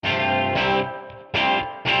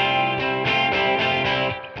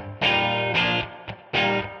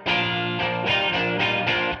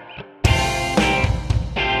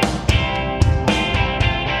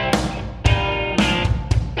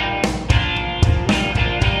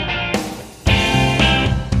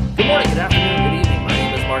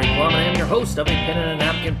host of a Pen and a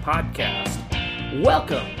Napkin podcast.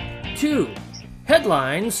 Welcome to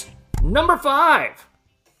Headlines number 5.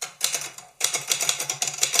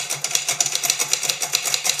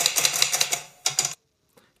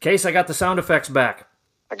 Case, I got the sound effects back.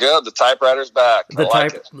 Good, the typewriter's back.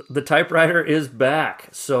 The typewriter is back,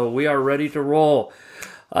 so we are ready to roll.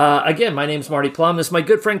 Again, my name's Marty Plum. This is my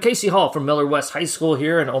good friend Casey Hall from Miller West High School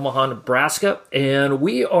here in Omaha, Nebraska, and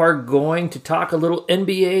we are going to talk a little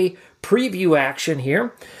NBA preview action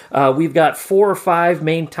here. We've got 4 or 5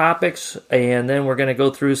 main topics, and then we're going to go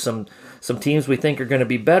through some teams we think are going to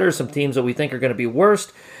be better, some teams that we think are going to be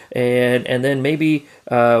worst, and then maybe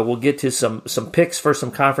we'll get to some picks for some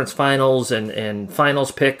conference finals and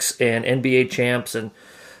finals picks and NBA champs and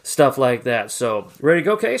stuff like that. So, ready to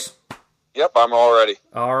go, Case? Yep, I'm all ready.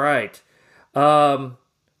 All right.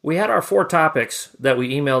 We had our 4 topics that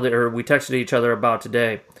we emailed or we texted each other about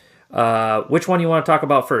today. Which one do you want to talk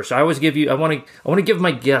about first? I want to give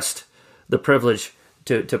my guest the privilege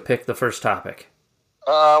to pick the first topic.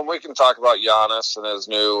 We can talk about Giannis and his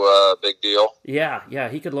new big deal. Yeah,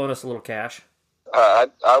 he could loan us a little cash.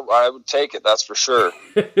 I would take it, that's for sure.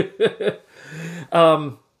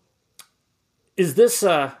 Is this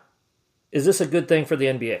a good thing for the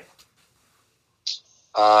NBA?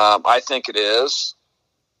 I think it is,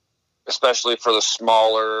 especially for the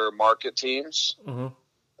smaller market teams. Mm-hmm.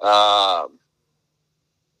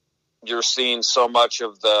 You're seeing so much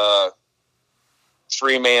of the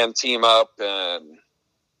 3-man team up and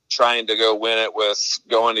trying to go win it with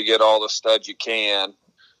going to get all the studs you can.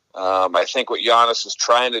 I think what Giannis is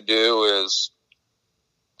trying to do is,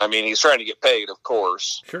 he's trying to get paid, of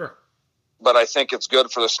course. Sure. But I think it's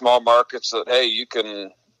good for the small markets that, hey, you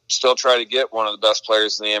can still try to get one of the best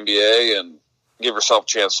players in the NBA and give yourself a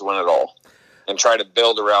chance to win it all and try to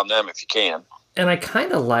build around them if you can. And I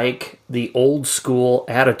kind of like the old school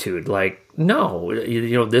attitude. Like, no,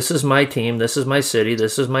 this is my team, this is my city,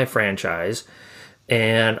 this is my franchise,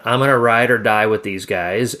 and I'm going to ride or die with these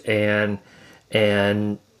guys, and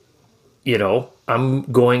I'm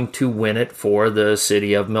going to win it for the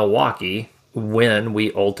city of Milwaukee when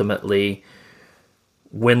we ultimately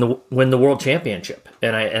win the world championship.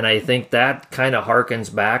 And I think that kind of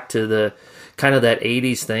harkens back to the kind of that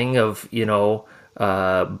 80s thing of,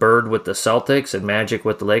 Bird with the Celtics and Magic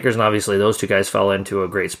with the Lakers. And obviously those two guys fell into a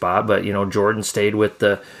great spot, but Jordan stayed with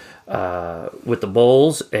the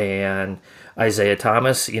Bulls, and Isaiah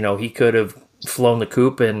Thomas, he could have flown the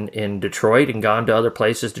coop in Detroit and gone to other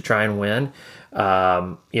places to try and win.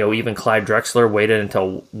 Even Clyde Drexler waited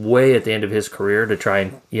until way at the end of his career to try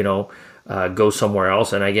and, go somewhere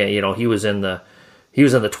else. And again, he was in the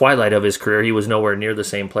twilight of his career. He was nowhere near the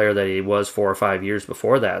same player that he was 4 or 5 years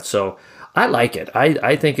before that. So I like it.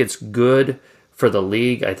 I think it's good for the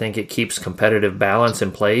league. I think it keeps competitive balance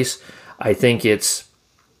in place. I think it's,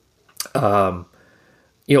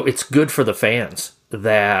 it's good for the fans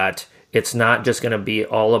that it's not just going to be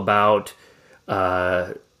all about,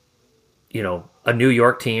 a New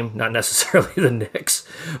York team, not necessarily the Knicks,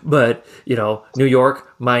 but, New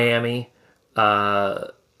York, Miami,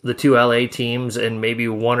 the 2 LA teams, and maybe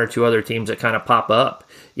 1 or 2 other teams that kind of pop up.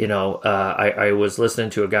 I was listening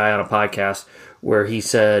to a guy on a podcast where he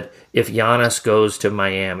said if Giannis goes to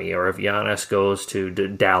Miami or if Giannis goes to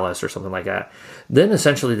Dallas or something like that, then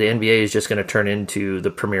essentially the NBA is just going to turn into the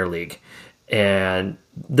Premier League. And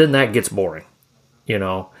then that gets boring, and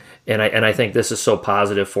I think this is so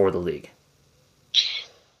positive for the league.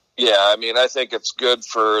 Yeah, I think it's good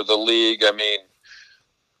for the league.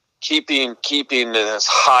 Keeping this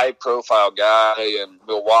high-profile guy in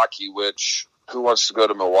Milwaukee, which who wants to go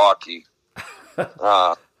to Milwaukee?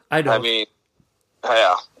 I don't.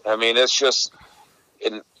 It's just,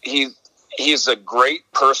 and he's a great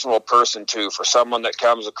personal person too. For someone that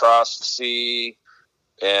comes across the sea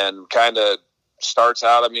and kind of starts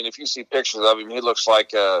out. If you see pictures of him, he looks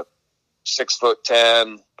like a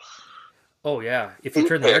 6'10". Oh yeah, if you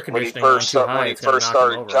turn the air conditioning on too high, when he first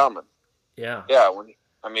started coming. Yeah.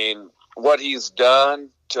 What he's done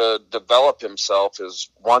to develop himself is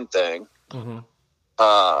one thing. Mm-hmm.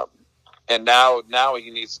 And now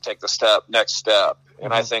he needs to take the next step.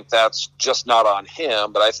 And mm-hmm. I think that's just not on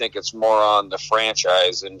him, but I think it's more on the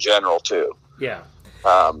franchise in general too. Yeah.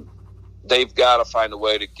 They've got to find a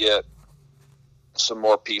way to get some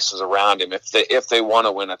more pieces around him if they want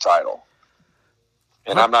to win a title.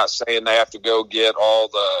 And I'm not saying they have to go get all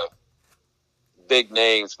the big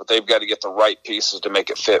names, but they've got to get the right pieces to make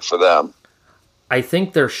it fit for them. I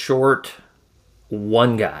think they're short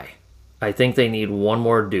one guy. I think they need one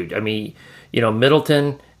more dude.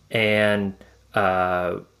 Middleton and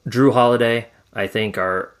Drew Holiday, I think,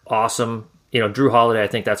 are awesome. Drew Holiday, I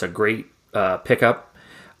think that's a great pickup.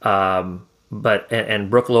 And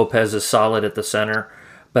Brooke Lopez is solid at the center,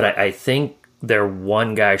 but I think they're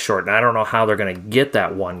one guy short, and I don't know how they're going to get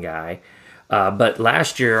that one guy. But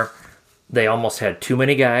last year they almost had too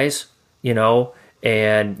many guys,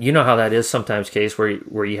 and you know how that is sometimes, Case,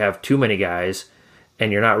 where you have too many guys,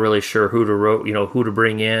 and you're not really sure who to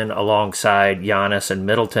bring in alongside Giannis and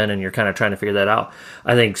Middleton, and you're kind of trying to figure that out.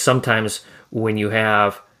 I think sometimes when you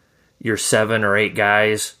have your 7 or 8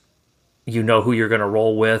 guys, you know who you're going to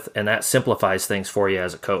roll with, and that simplifies things for you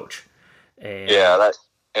as a coach. And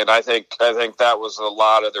I think that was a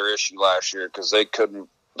lot of their issue last year, because they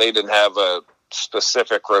didn't have a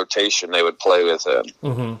specific rotation they would play with him.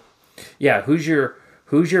 Mm-hmm. Yeah, who's your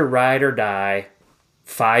ride or die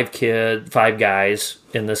 5 guys,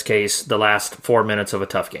 in this case, the last 4 minutes of a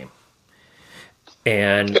tough game.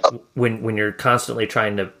 And when you're constantly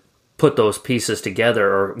trying to put those pieces together,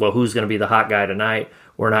 or, well, who's going to be the hot guy tonight?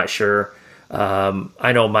 We're not sure.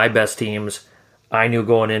 I know my best teams, I knew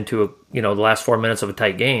going into the last 4 minutes of a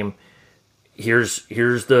tight game, here's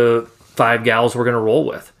the 5 gals we're going to roll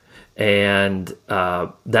with. And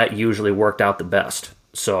that usually worked out the best.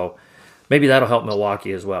 So maybe that'll help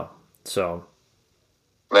Milwaukee as well. So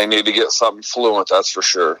they need to get something fluent, that's for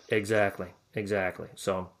sure. Exactly.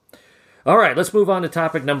 So, all right, let's move on to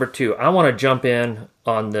topic number 2. I want to jump in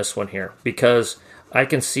on this one here, because I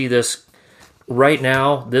can see this right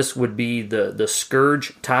now. This would be the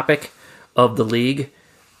scourge topic of the league.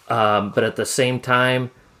 But at the same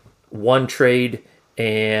time, one trade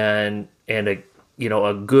and a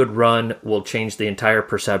good run will change the entire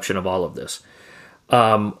perception of all of this.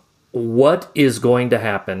 What is going to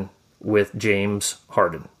happen with James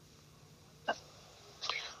Harden?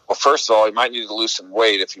 Well, first of all, he might need to lose some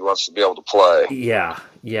weight if he wants to be able to play. Yeah.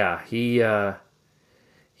 He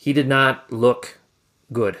did not look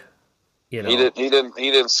good. He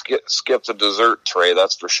didn't skip the dessert tray,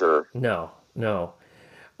 that's for sure. No.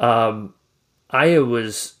 I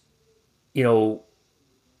was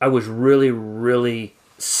really, really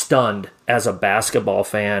stunned as a basketball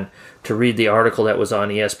fan to read the article that was on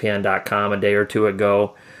ESPN.com a day or two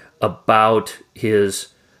ago about his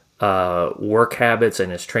work habits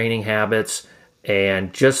and his training habits,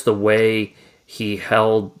 and just the way he has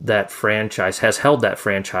held that franchise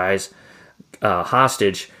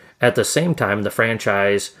hostage. At the same time, the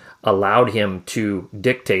franchise allowed him to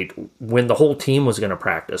dictate when the whole team was going to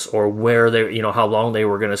practice, or where they, how long they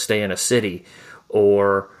were going to stay in a city,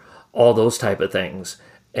 or all those type of things.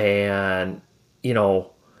 And,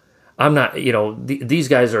 I'm not, these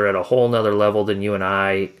guys are at a whole nother level than you and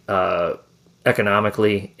I,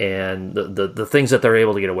 economically, and the things that they're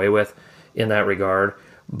able to get away with in that regard.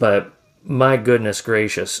 But my goodness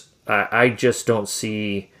gracious, I just don't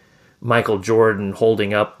see Michael Jordan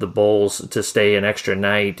holding up the Bulls to stay an extra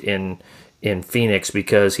night in Phoenix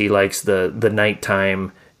because he likes the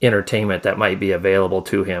nighttime entertainment that might be available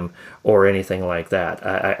to him, or anything like that.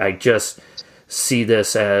 I just see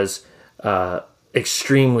this as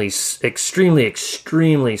extremely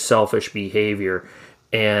selfish behavior,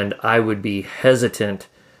 and I would be hesitant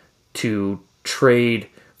to trade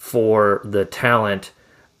for the talent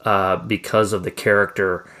because of the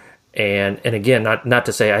character. And again, not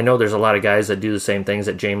to say, I know there's a lot of guys that do the same things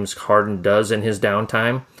that James Harden does in his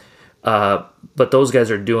downtime, but those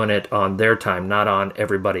guys are doing it on their time, not on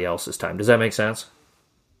everybody else's time. Does that make sense?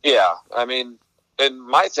 Yeah, I mean, and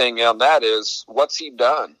my thing on that is, what's he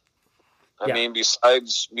done? I mean,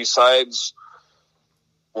 besides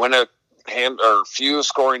win a few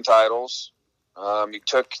scoring titles, he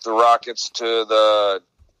took the Rockets to the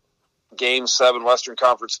Game 7 Western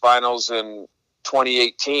Conference Finals in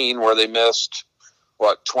 2018, where they missed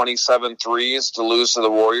 27 threes to lose to the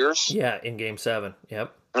Warriors. Yeah, in Game 7.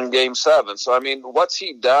 Yep. In Game 7. So I mean, what's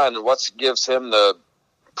he done, and what gives him the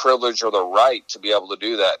privilege or the right to be able to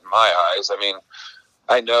do that? In my eyes, I mean,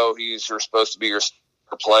 I know you're supposed to be your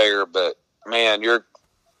star player, but man,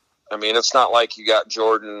 it's not like you got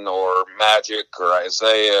Jordan or Magic or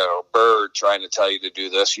Isaiah or Bird trying to tell you to do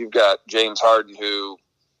this. You've got James Harden, who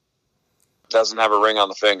doesn't have a ring on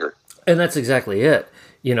the finger. And that's exactly it.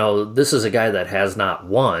 This is a guy that has not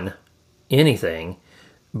won anything,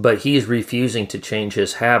 but he's refusing to change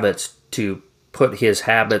his habits to put his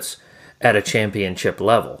habits at a championship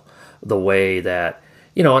level. The way that,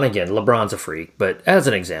 and again, LeBron's a freak, but as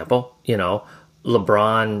an example,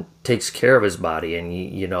 LeBron takes care of his body, and,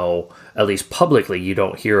 at least publicly, you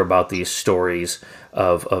don't hear about these stories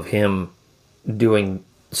of him doing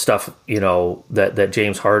stuff, that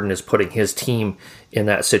James Harden is putting his team in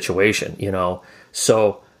that situation,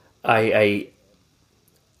 So I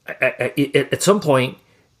at some point,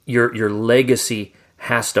 your legacy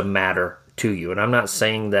has to matter to you. And I'm not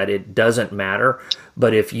saying that it doesn't matter,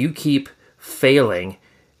 but if you keep failing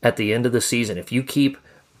at the end of the season, if you keep,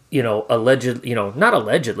 not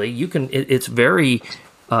allegedly, you can, it's very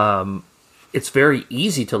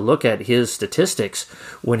easy to look at his statistics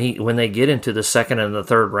when they get into the second and the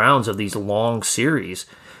third rounds of these long series.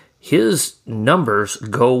 His numbers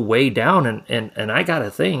go way down, and I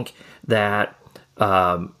gotta think that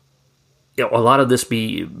a lot of this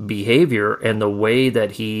behavior and the way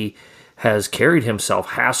that he has carried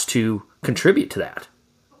himself has to contribute to that.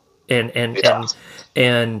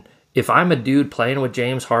 And if I'm a dude playing with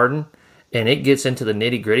James Harden and it gets into the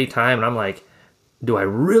nitty gritty time, and I'm like, do I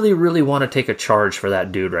really, really want to take a charge for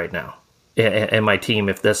that dude right now and my team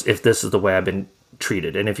if this is the way I've been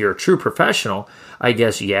treated? And if you're a true professional, I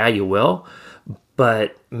guess, yeah, you will.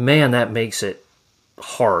 But, man, that makes it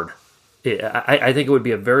hard. I think it would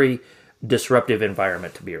be a very disruptive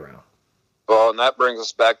environment to be around. Well, and that brings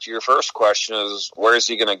us back to your first question is, where is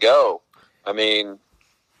he going to go? I mean,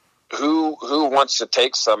 who wants to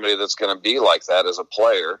take somebody that's going to be like that as a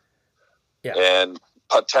player and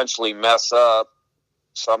potentially mess up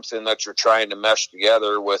something that you're trying to mesh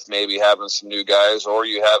together with, maybe having some new guys, or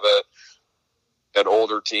you have an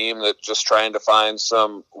older team that's just trying to find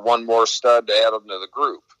one more stud to add them to the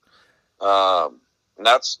group. And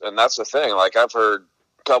that's the thing. Like, I've heard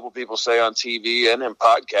a couple people say on TV and in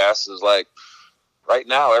podcasts is like, right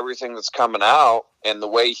now, everything that's coming out and the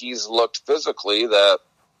way he's looked physically, that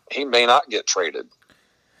he may not get traded.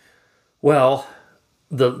 Well,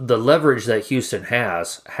 the leverage that Houston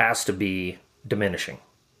has to be diminishing.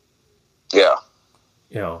 Yeah.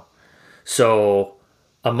 So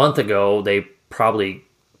a month ago, they probably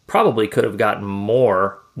could have gotten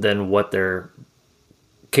more than what they're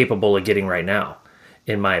capable of getting right now,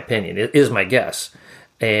 in my opinion. It is my guess.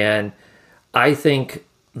 And I think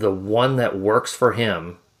the one that works for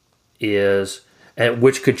him is,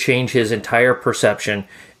 which could change his entire perception,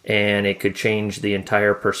 and it could change the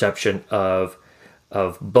entire perception of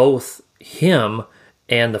both him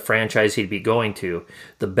and the franchise he'd be going to.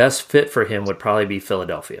 The best fit for him would probably be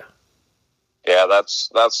Philadelphia. Yeah, that's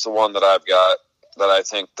the one that I've got, that I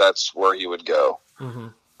think that's where he would go. Mm-hmm.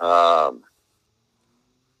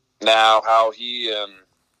 Now, how he and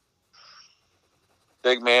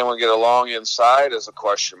Big Man would get along inside is a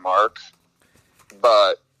question mark,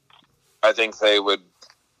 but I think they would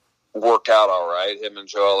work out all right. Him and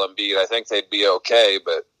Joel Embiid, I think they'd be okay,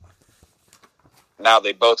 but now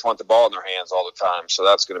they both want the ball in their hands all the time, so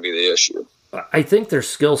that's going to be the issue. I think their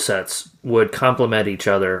skill sets would complement each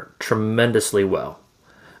other tremendously well.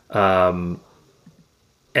 And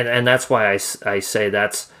that's why I say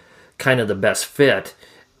that's kind of the best fit.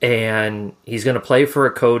 And he's going to play for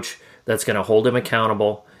a coach that's going to hold him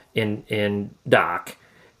accountable in Doc.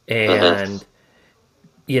 And,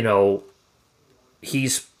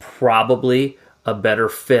 he's probably a better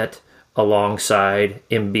fit alongside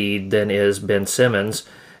Embiid than is Ben Simmons.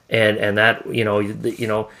 And that,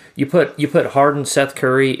 you put Harden, Seth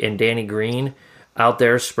Curry, and Danny Green out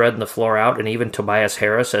there spreading the floor out, and even Tobias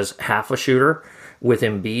Harris as half a shooter with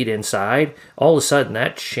Embiid inside, all of a sudden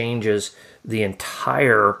that changes the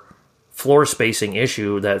entire floor spacing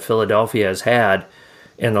issue that Philadelphia has had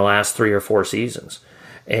in the last 3 or 4 seasons.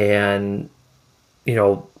 And,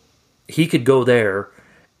 he could go there,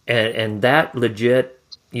 and that legit,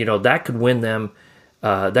 that could win them,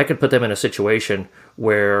 that could put them in a situation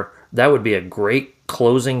where that would be a great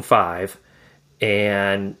closing 5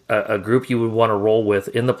 and a group you would want to roll with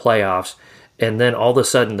in the playoffs. And then all of a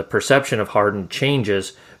sudden the perception of Harden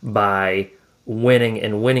changes by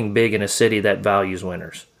winning big in a city that values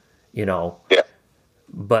winners, Yeah.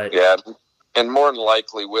 But yeah, and more than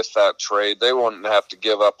likely with that trade, they wouldn't have to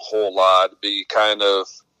give up a whole lot. Be kind of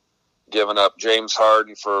giving up James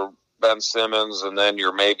Harden for Ben Simmons, and then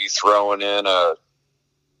you're maybe throwing in a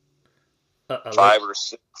 5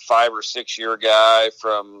 or 6 year guy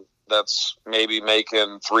that's maybe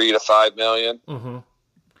making $3 to $5 million. Mm-hmm.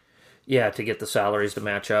 Yeah, to get the salaries to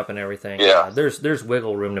match up and everything. Yeah, there's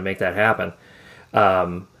wiggle room to make that happen.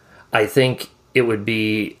 I think it would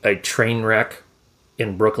be a train wreck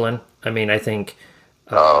in Brooklyn. I mean, I think,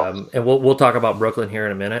 and we'll talk about Brooklyn here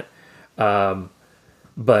in a minute.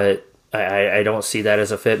 But I don't see that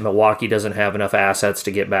as a fit. Milwaukee doesn't have enough assets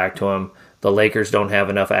to get back to him. The Lakers don't have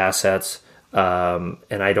enough assets, and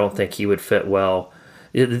I don't think he would fit well.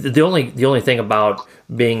 The only thing about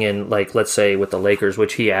being in, like, let's say with the Lakers,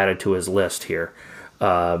 which he added to his list here,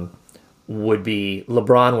 would be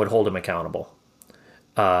LeBron would hold him accountable.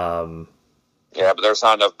 Yeah, but there's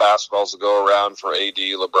not enough basketballs to go around for AD,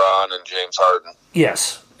 LeBron, and James Harden.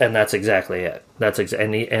 Yes, and that's exactly it.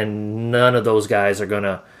 And none of those guys are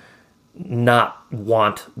gonna not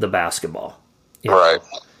want the basketball. Right.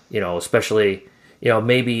 Especially,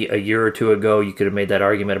 maybe a year or two ago, you could have made that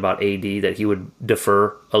argument about AD that he would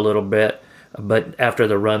defer a little bit. But after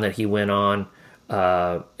the run that he went on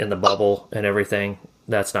in the bubble and everything,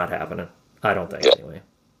 that's not happening. I don't think, anyway.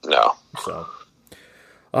 No. So,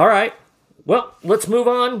 all right. Well, let's move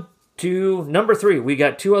on to number 3. We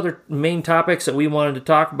got 2 other main topics that we wanted to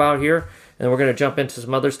talk about here, and we're going to jump into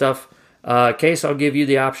some other stuff. Case, I'll give you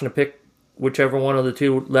the option to pick whichever one of the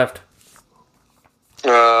 2 left.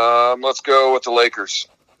 Let's go with the Lakers.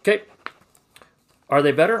 Okay. Are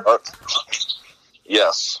they better?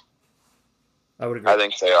 Yes. I would agree. I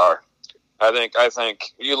think they are. I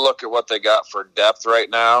think you look at what they got for depth right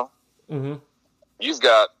now. Mm-hmm. You've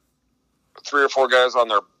got 3 or 4 guys on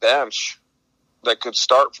their bench that could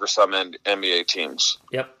start for some NBA teams.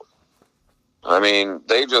 Yep.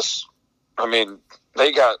 They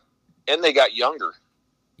got younger.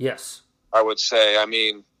 Yes. I would say.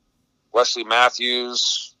 Wesley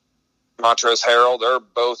Matthews, Montrezl Harrell, they're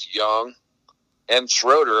both young. And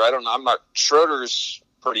Schroeder, Schroeder's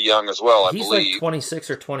pretty young as well, I believe. He's like 26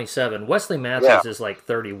 or 27. Wesley Matthews is like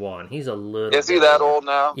 31. He's a little Is he that old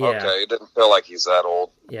now? Yeah. Okay, it didn't feel like he's that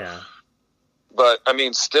old. Yeah. But,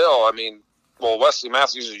 Wesley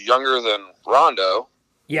Matthews is younger than Rondo.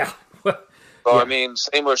 Yeah. So,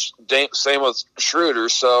 same with Schroeder.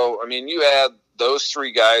 So, you add those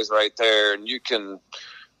 3 guys right there, and you can –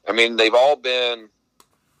 they've all been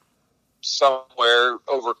somewhere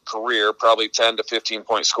over career, probably 10 to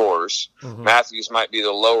 15-point scorers. Mm-hmm. Matthews might be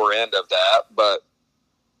the lower end of that, but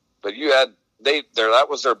you had that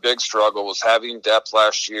was their big struggle, was having depth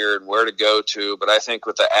last year and where to go to. But I think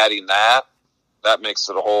with adding that makes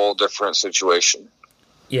it a whole different situation.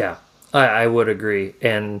 Yeah, I would agree.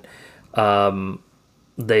 And they,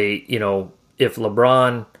 if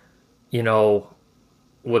LeBron,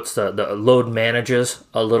 what's the load manages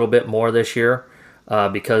a little bit more this year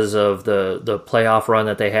because of the playoff run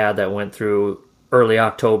that they had that went through early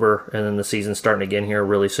October, and then the season's starting again here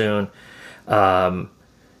really soon. Harrell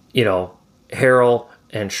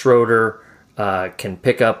and Schroeder can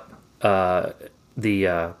pick up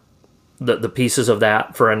the pieces of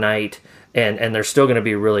that for a night, and they're still going to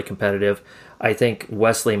be really competitive. I think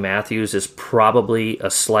Wesley Matthews is probably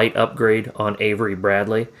a slight upgrade on Avery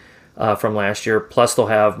Bradley from last year. Plus, they'll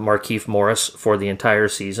have Markieff Morris for the entire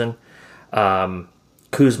season.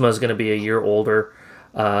 Kuzma is going to be a year older.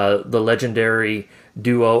 The legendary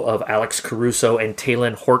duo of Alex Caruso and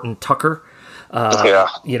Talen Horton-Tucker,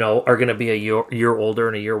 are going to be a year older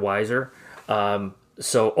and a year wiser. And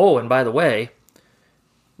by the way,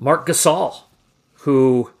 Marc Gasol,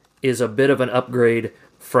 who is a bit of an upgrade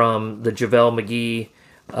from the JaVale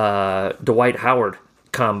McGee, Dwight Howard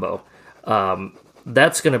combo.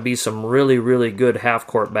 That's going to be some really, really good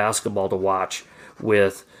half-court basketball to watch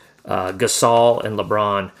with Gasol and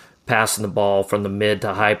LeBron passing the ball from the mid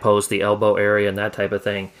to high post, the elbow area, and that type of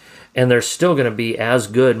thing. And they're still going to be as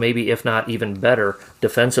good, maybe if not even better,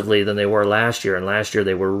 defensively than they were last year. And last year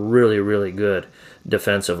they were really, really good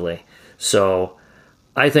defensively. So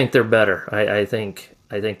I think they're better. I think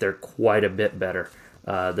they're quite a bit better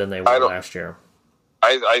than they were last year.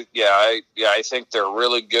 I think they're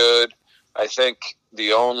really good. I think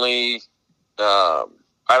the only I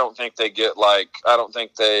don't think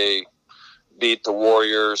they beat the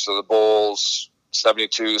Warriors or the Bulls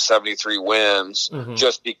 72, 73 wins,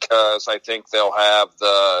 just because I think they'll have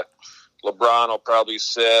LeBron will probably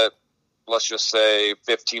sit, let's just say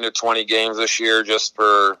 15 to 20 games this year just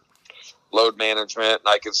for load management. And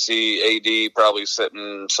I could see AD probably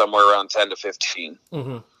sitting somewhere around 10 to 15.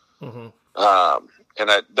 Mm-hmm. Mm-hmm. I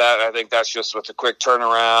think that's just with a quick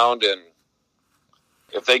turnaround. And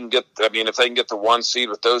if they can get the 1 seed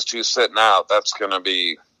with those 2 sitting out, that's going to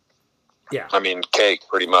be, cake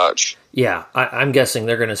pretty much. Yeah, I'm guessing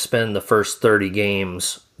they're going to spend the first 30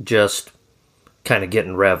 games just kind of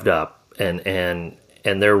getting revved up, and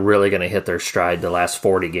they're really going to hit their stride the last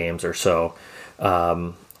 40 games or so.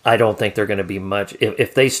 I don't think they're going to be much.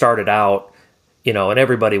 If they started out, and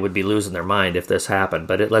everybody would be losing their mind if this happened,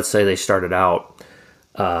 but let's say they started out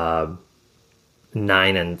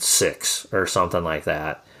 9-6 or something like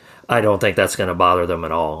that. I don't think that's going to bother them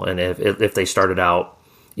at all. And if they started out,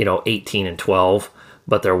 18-12,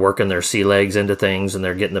 but they're working their sea legs into things and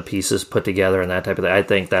they're getting the pieces put together and that type of thing, I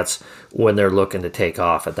think that's when they're looking to take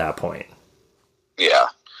off at that point. Yeah.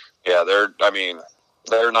 They're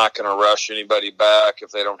not going to rush anybody back if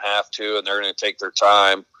they don't have to, and they're going to take their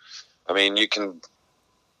time. LeBron's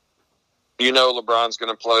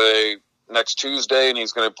going to play next Tuesday and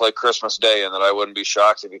he's going to play Christmas Day, and that I wouldn't be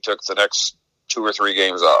shocked if he took the next 2 or 3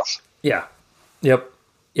 games off. Yeah. Yep.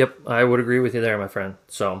 Yep, I would agree with you there, my friend.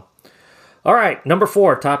 So, all right,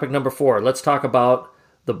 topic number 4. Let's talk about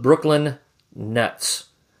the Brooklyn Nets.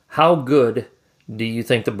 How good do you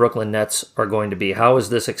think the Brooklyn Nets are going to be? How is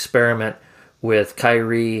this experiment with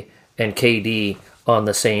Kyrie and KD on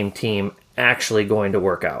the same team actually going to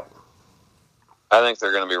work out? I think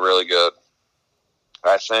they're going to be really good.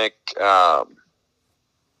 I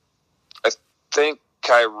think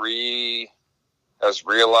Kyrie has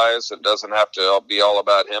realized it doesn't have to be all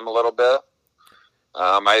about him a little bit.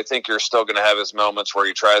 I think you're still going to have his moments where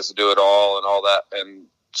he tries to do it all and all that and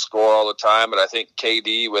score all the time. But I think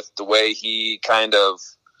KD, with the way he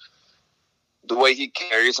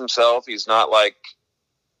carries himself, he's not like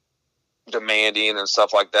demanding and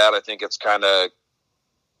stuff like that. I think it's kind of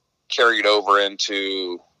carried over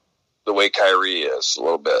into the way Kyrie is a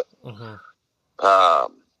little bit. Mm-hmm.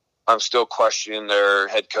 I'm still questioning their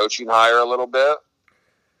head coaching hire a little bit,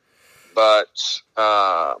 but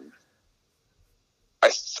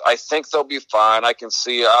I think they'll be fine. I can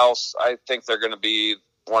see. I think they're going to be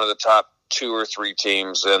one of the top 2 or 3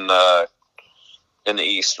 teams in the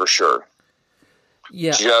East for sure.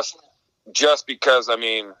 Yeah. Just because, I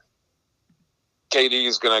mean, KD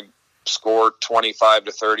is going to score 25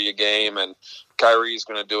 to 30 a game, and Kyrie's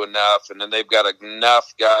going to do enough, and then they've got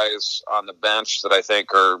enough guys on the bench that I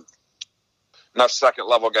think are enough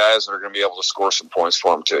second-level guys that are going to be able to score some points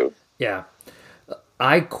for them too. Yeah.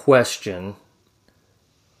 I question,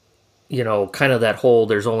 kind of that whole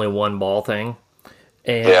there's only one ball thing.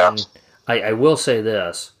 And yeah. I will say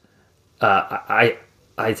this. I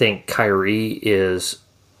think Kyrie is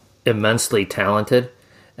immensely talented,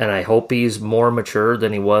 and I hope he's more mature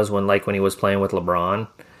than he was when he was playing with LeBron.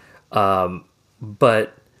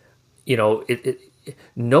 But,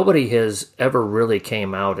 nobody has ever really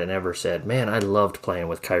came out and ever said, man, I loved playing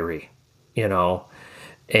with Kyrie,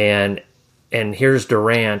 and here's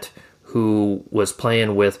Durant, who was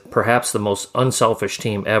playing with perhaps the most unselfish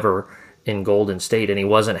team ever in Golden State, and he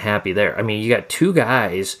wasn't happy there. I mean, you got 2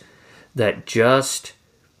 guys that just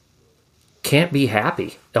can't be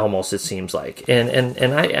happy, almost, it seems like. And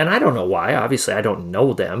I don't know why. Obviously, I don't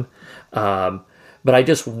know them. But I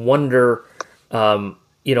just wonder,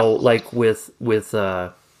 like with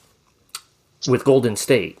Golden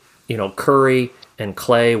State, Curry and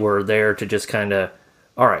Clay were there to just kind of,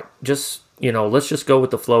 all right, just, let's just go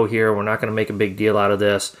with the flow here. We're not going to make a big deal out of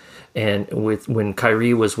this. And when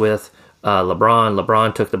Kyrie was with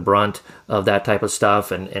LeBron took the brunt of that type of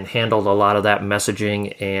stuff and handled a lot of that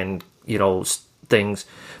messaging and, things.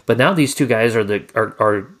 But now these 2 guys are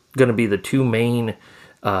going to be the 2 main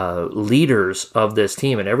leaders of this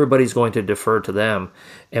team, and everybody's going to defer to them.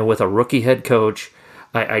 And with a rookie head coach,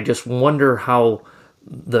 I just wonder how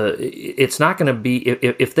it's not going to be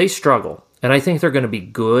if they struggle. And I think they're going to be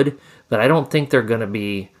good, but I don't think they're going to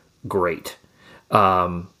be great.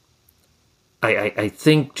 I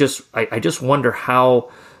just wonder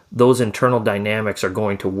how those internal dynamics are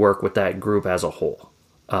going to work with that group as a whole,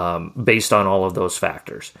 based on all of those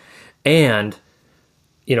factors. And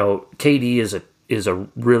KD is a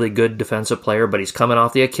really good defensive player, but he's coming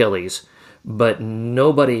off the Achilles. But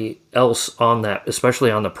nobody else on that, especially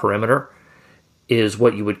on the perimeter, is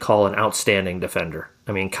what you would call an outstanding defender.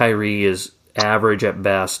 I mean, Kyrie is average at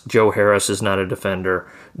best. Joe Harris is not a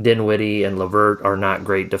defender. Dinwiddie and LeVert are not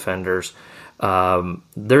great defenders.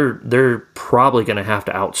 They're probably going to have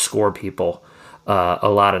to outscore people a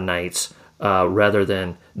lot of nights rather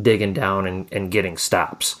than digging down and getting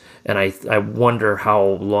stops. And I wonder how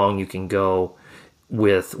long you can go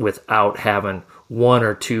without having 1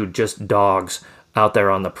 or 2 just dogs out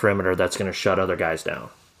there on the perimeter that's going to shut other guys down.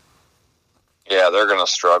 Yeah, they're going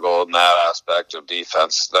to struggle in that aspect of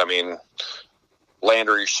defense. I mean,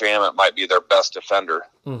 Landry Shamet might be their best defender.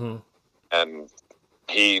 Mm-hmm. And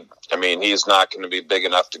he's not going to be big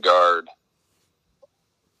enough to guard,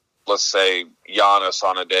 let's say, Giannis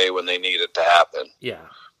on a day when they need it to happen. Yeah.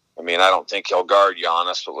 I mean, I don't think he'll guard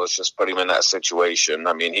Giannis, but let's just put him in that situation.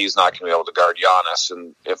 I mean, he's not going to be able to guard Giannis,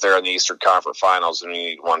 and if they're in the Eastern Conference Finals, then you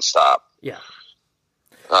need 1 stop. Yeah.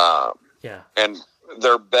 And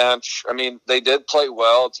their bench, I mean, they did play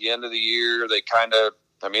well at the end of the year. They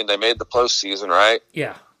they made the postseason, right?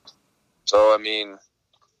 Yeah. So, I mean,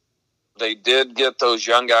 they did get those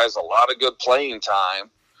young guys a lot of good playing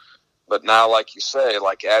time, but now, like you say,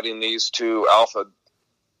 like adding these 2 alpha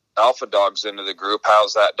dogs into the group,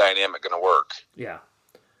 how's that dynamic going to work? Yeah.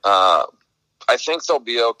 I think they'll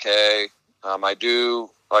be okay. I do,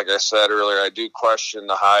 like I said earlier, I do question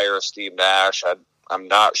the hire of Steve Nash. I'm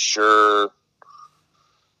not sure.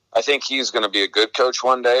 I think he's going to be a good coach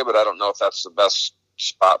one day, but I don't know if that's the best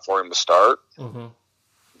spot for him to start. Mm-hmm.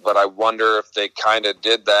 but I wonder if they kind of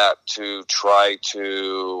did that to try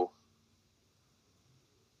to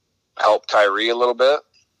help Kyrie a little bit.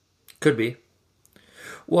 Could be.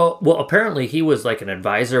 Well, apparently he was like an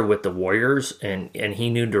advisor with the Warriors, and he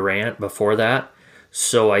knew Durant before that,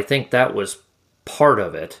 so I think that was part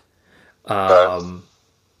of it. So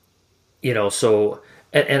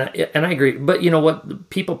and I agree, but you know what?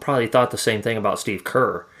 People probably thought the same thing about Steve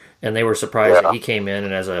Kerr, and they were surprised that he came in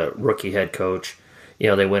and as a rookie head coach,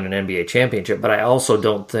 they win an NBA championship. But I also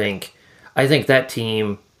don't think, I think that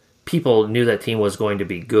team, people knew that team was going to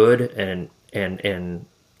be good and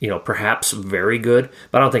perhaps very good,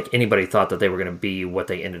 but I don't think anybody thought that they were going to be what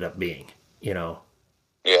they ended up being. Yeah,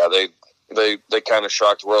 they kind of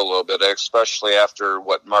shocked the world a little bit, especially after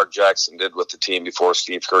what Mark Jackson did with the team before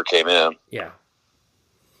Steve Kerr came in.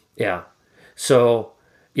 Yeah. So,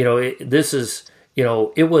 this is,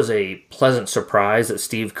 it was a pleasant surprise that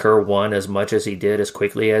Steve Kerr won as much as he did, as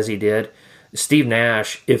quickly as he did. Steve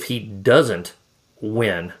Nash, if he doesn't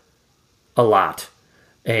win a lot,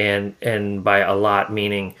 and by a lot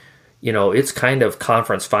meaning, it's kind of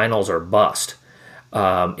conference finals or bust.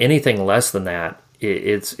 Anything less than that,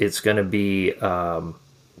 it's going to be kind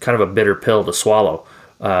of a bitter pill to swallow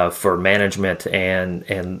for management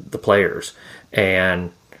and the players,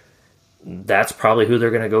 and that's probably who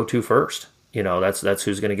they're going to go to first. That's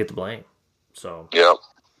who's going to get the blame. So yeah.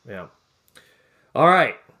 All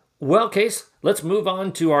right. Well, Case, let's move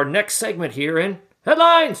on to our next segment here in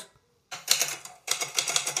Headlines.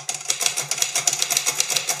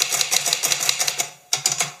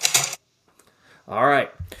 All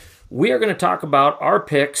right. We are going to talk about our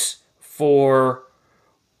picks for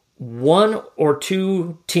one or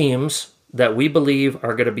two teams that we believe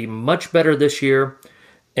are going to be much better this year,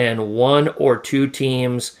 and one or two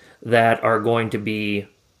teams that are going to be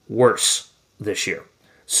worse this year.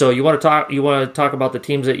 So you want to talk about the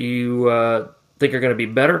teams that you think are going to be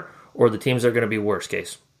better, or the teams that are going to be worse,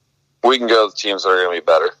 Case? We can go with the teams that are going to be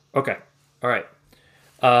better. Okay. All right.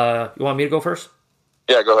 You want me to go first?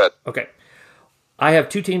 Yeah, go ahead. Okay. I have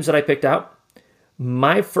two teams that I picked out.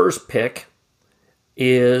 My first pick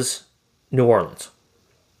is New Orleans.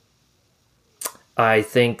 I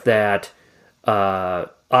think that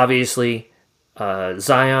obviously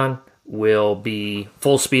Zion will be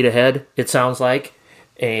full speed ahead, it sounds like.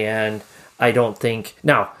 And I don't think...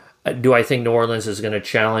 Now, do I think New Orleans is going to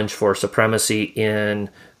challenge for supremacy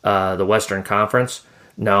in the Western Conference?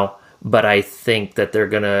 No. But I think that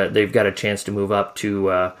they've got a chance to move up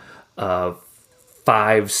to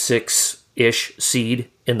 5-6-ish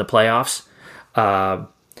seed in the playoffs.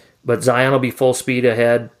 But Zion will be full speed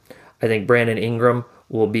ahead. I think Brandon Ingram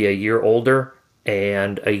will be a year older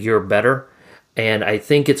and a year better. And I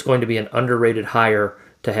think it's going to be an underrated hire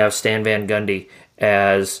to have Stan Van Gundy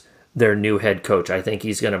as their new head coach. I think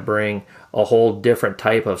he's going to bring a whole different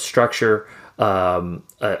type of structure,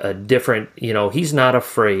 a different, he's not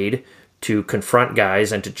afraid to confront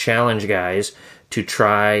guys and to challenge guys to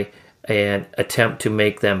try and attempt to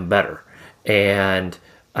make them better. And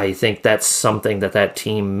I think that's something that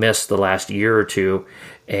team missed the last year or two,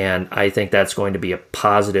 and I think that's going to be a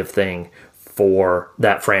positive thing for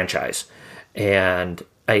that franchise. And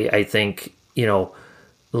I think,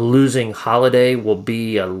 losing Holiday will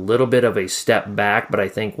be a little bit of a step back, but I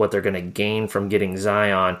think what they're going to gain from getting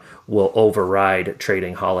Zion will override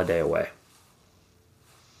trading Holiday away.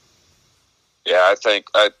 Yeah, I think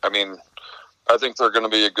they're going to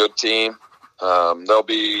be a good team. They'll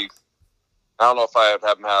be, I don't know if I would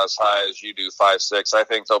have them as high as you do, 5-6. I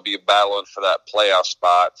think they'll be battling for that playoff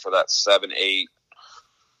spot, for that 7-8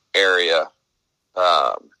 area.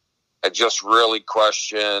 I just really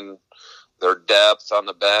question their depth on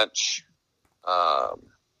the bench,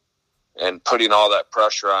 and putting all that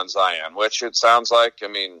pressure on Zion, which it sounds like,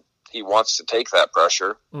 he wants to take that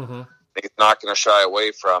pressure. Mm-hmm. He's not going to shy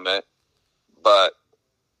away from it, but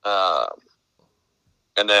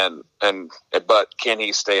but can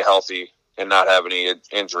he stay healthy and not have any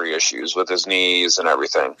injury issues with his knees and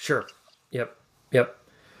everything? Sure.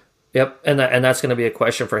 Yep. And that's going to be a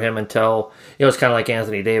question for him until, it's kind of like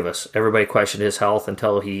Anthony Davis. Everybody questioned his health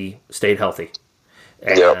until he stayed healthy.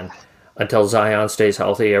 And until Zion stays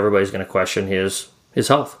healthy, everybody's going to question his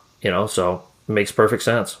health, so it makes perfect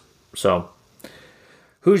sense. So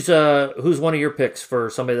who's one of your picks for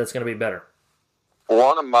somebody that's going to be better?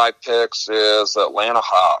 One of my picks is Atlanta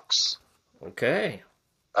Hawks. Okay.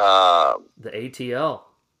 The ATL.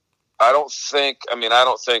 I don't think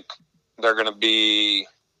they're going to be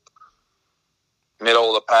middle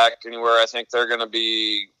of the pack anywhere. I think they're going to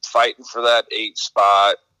be fighting for that 8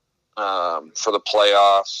 spot for the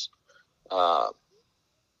playoffs.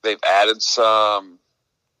 They've added some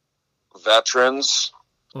veterans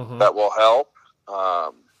that will help.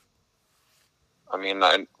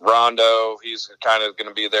 Rondo, he's kind of going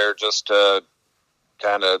to be there just to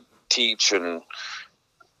kind of teach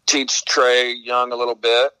Trey Young a little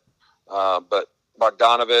bit. But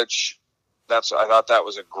Bogdanovich, I thought that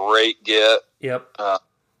was a great get. Yep.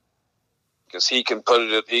 Because he can put it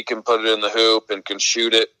in the hoop and can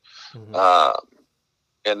shoot it.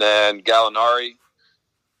 And then Gallinari,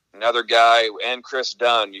 another guy, and Chris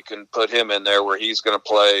Dunn, you can put him in there where he's going to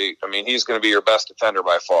play. I mean, he's going to be your best defender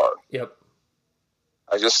by far. Yep.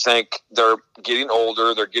 I just think they're getting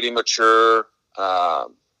older. They're getting mature.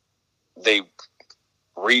 They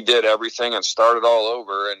redid everything and started all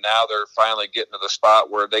over, and now they're finally getting to the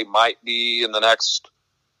spot where they might be in the next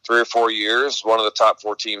 3 or 4 years one of the top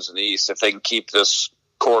 4 teams in the East if they can keep this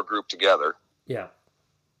core group together. Yeah.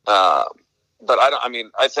 But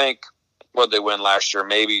I think what they win last year,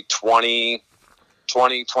 maybe 20,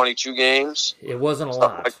 22 games. It wasn't a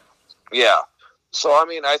lot. Yeah. So,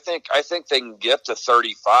 I think they can get to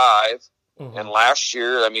 35. And last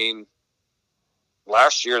year that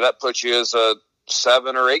puts you as a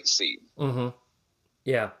 7 or 8 seed.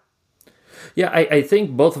 Yeah. Yeah, I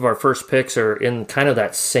think both of our first picks are in kind of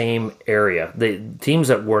that same area. The teams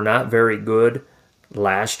that were not very good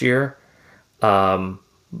last year, and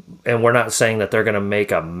we're not saying that they're going to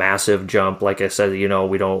make a massive jump. Like I said,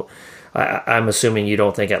 we don't. I'm assuming you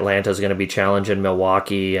don't think Atlanta's going to be challenging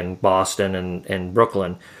Milwaukee and Boston and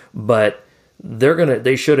Brooklyn, but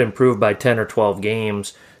they should improve by 10 or 12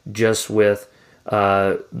 games just with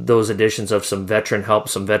those additions of some veteran help,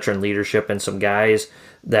 some veteran leadership, and some guys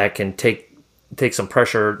that can take some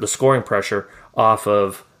pressure, the scoring pressure, off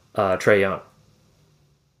of Trae Young.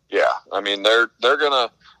 Yeah, they're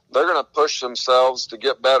gonna push themselves to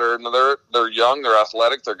get better. And they're young, they're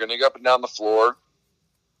athletic, they're gonna go up and down the floor.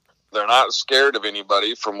 They're not scared of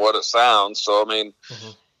anybody, from what it sounds. So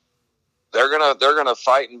they're gonna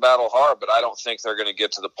fight and battle hard, but I don't think they're gonna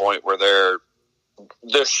get to the point where they're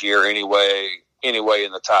this year anyway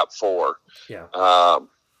in the top 4. Yeah.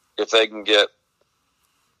 If they can get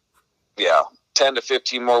 10 to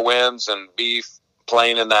 15 more wins and be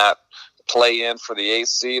playing in that play-in for the 8th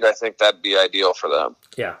seed, I think that'd be ideal for them.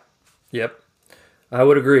 Yeah. Yep. I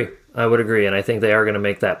would agree, and I think they are going to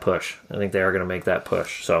make that push.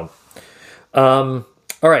 So, all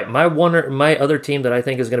right, my other team that I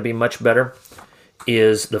think is going to be much better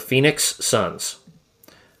is the Phoenix Suns.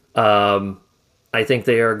 I think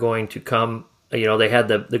they are going to come. They had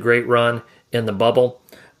the great run in the bubble.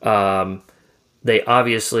 They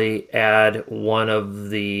obviously add one of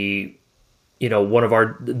this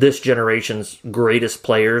generation's greatest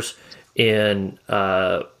players in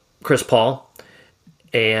Chris Paul,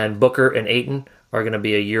 and Booker and Ayton are going to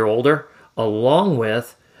be a year older, along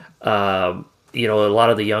with a lot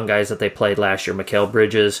of the young guys that they played last year, Mikal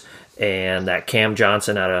Bridges and that Cam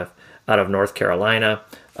Johnson out of North Carolina.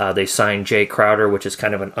 They signed Jay Crowder, which is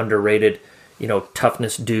kind of an underrated,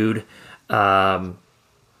 toughness dude. I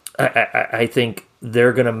think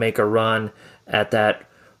they're going to make a run at that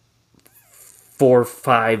 4,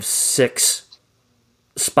 5, 6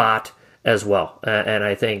 spot as well. And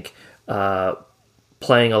I think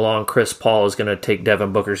playing along Chris Paul is going to take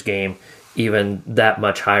Devin Booker's game even that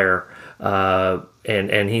much higher.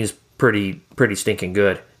 And he's pretty stinking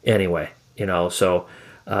good anyway, So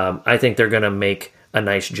I think they're going to make a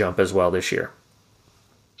nice jump as well this year.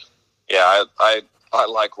 Yeah, I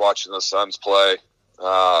like watching the Suns play.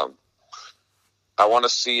 I want to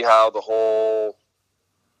see how the whole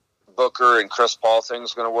Booker and Chris Paul thing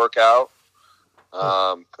is going to work out.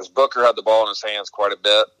 Because Booker had the ball in his hands quite a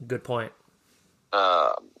bit. Good point.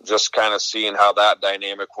 Just kind of seeing how that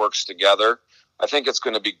dynamic works together. I think it's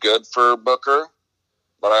going to be good for Booker,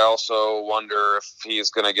 but I also wonder if he's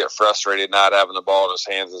going to get frustrated not having the ball in his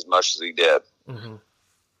hands as much as he did.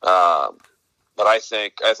 But I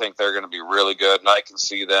think they're going to be really good, and I can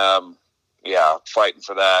see them, fighting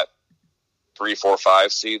for that 3, 4,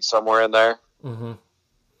 5 seed somewhere in there.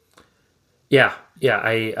 Yeah.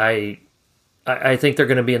 I think they're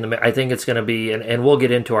going to be in the. I think it's going to be, and we'll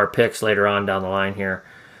get into our picks later on down the line here.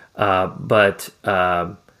 But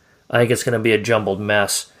I think it's going to be a jumbled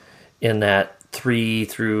mess in that 3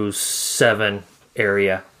 through 7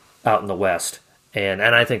 area out in the West, and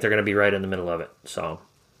I think they're going to be right in the middle of it. So,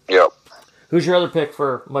 yep. Who's your other pick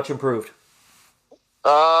for much improved?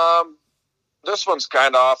 This one's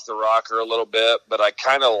kind of off the rocker a little bit, but I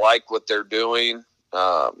kind of like what they're doing.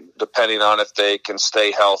 Depending on if they can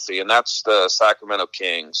stay healthy, and that's the Sacramento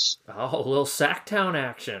Kings. Oh, a little Sacktown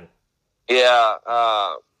action. Yeah,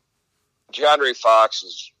 DeAndre Fox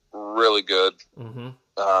is really good.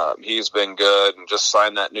 He's been good and just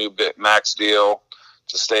signed that new max deal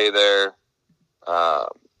to stay there. I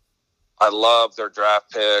love their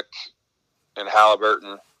draft pick in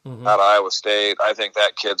Halliburton out of Iowa State. I think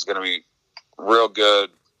that kid's going to be real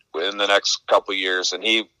good in the next couple of years, and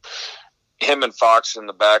him and Fox in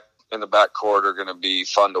the backcourt are going to be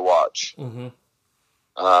fun to watch.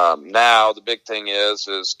 Now the big thing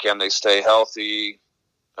is can they stay healthy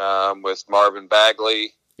with Marvin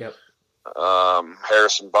Bagley? Yep.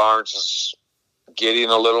 Harrison Barnes is getting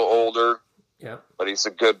a little older. Yep. But he's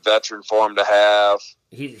a good veteran for him to have.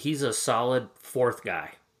 He's a solid fourth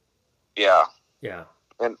guy. Yeah. Yeah.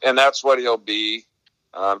 And that's what he'll be,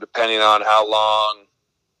 depending on how long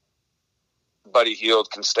Buddy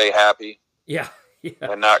Hield can stay happy. Yeah.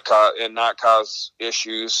 And not cause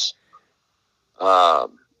issues.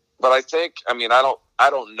 But I think, I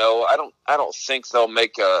don't know. I don't think they'll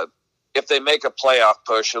if they make a playoff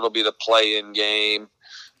push, it'll be the play-in game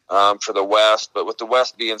for the West. But with the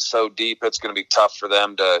West being so deep, it's going to be tough for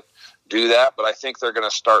them to do that. But I think they're going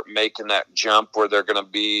to start making that jump where they're going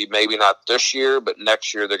to be, maybe not this year, but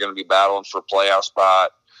next year they're going to be battling for a playoff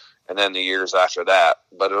spot, and then the years after that.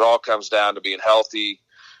 But it all comes down to being healthy,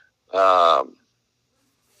 and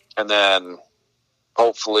then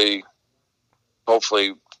hopefully,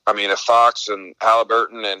 if Fox and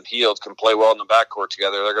Halliburton and Hield can play well in the backcourt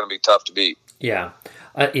together, they're going to be tough to beat. Yeah.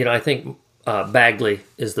 I think Bagley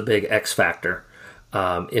is the big X factor.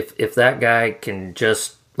 If that guy can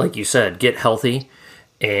just, like you said, get healthy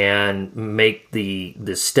and make the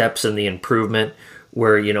steps and the improvement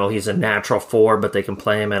where, he's a natural 4, but they can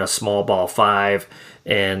play him at a small ball 5,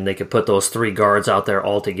 and they could put those 3 guards out there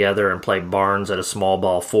all together and play Barnes at a small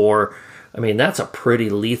ball 4. That's a pretty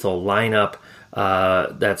lethal lineup.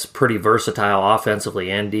 That's pretty versatile offensively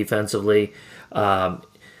and defensively.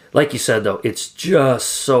 Like you said, though, it's just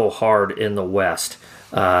so hard in the West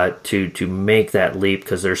to make that leap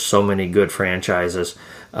because there's so many good franchises.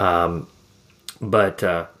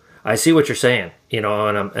 But I see what you're saying, and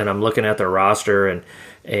I'm looking at their roster and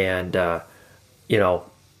they're going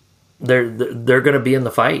to be in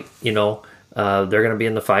the fight. They're going to be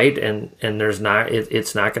in the fight, and it's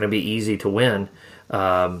not going to be easy to win.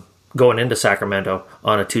 Going into Sacramento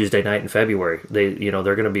on a Tuesday night in February, they're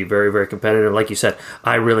going to be very, very competitive. Like you said,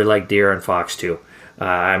 I really like De'Aaron Fox too.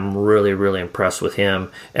 I'm really, really impressed with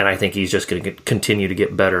him, and I think he's just going to continue to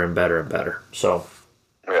get better and better and better. So,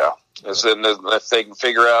 yeah, if they can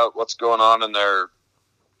figure out what's going on in their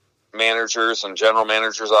managers and general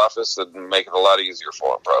managers' office, that'd make it a lot easier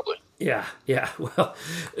for them, probably. Yeah. Well,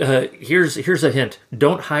 here's a hint: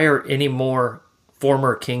 don't hire any more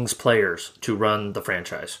former Kings players to run the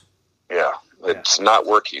franchise. Yeah, it's not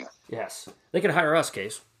working. Yes. They could hire us,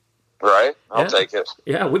 Case. Right? I'll take it.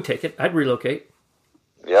 Yeah, we'd take it. I'd relocate.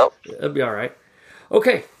 Yep. That'd be all right.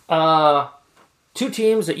 Okay. 2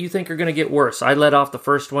 teams that you think are going to get worse. I led off the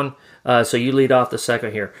first one, so you lead off the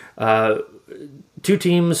second here. 2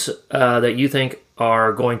 teams that you think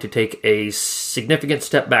are going to take a significant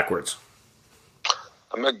step backwards.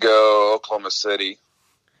 I'm going to go Oklahoma City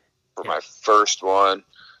for my first one.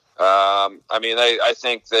 I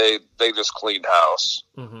think they just cleaned house.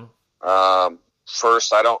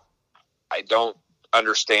 First, I don't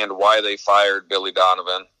understand why they fired Billy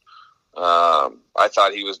Donovan. I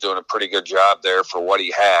thought he was doing a pretty good job there for what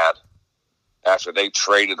he had after they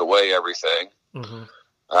traded away everything.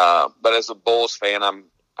 But as a Bulls fan,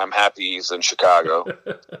 I'm happy he's in Chicago.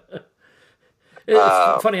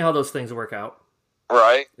 It's funny how those things work out.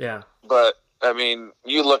 Right? Yeah. But,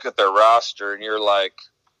 you look at their roster and you're like,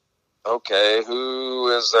 okay, who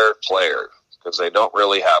is their player? Because they don't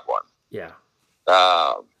really have one. Yeah.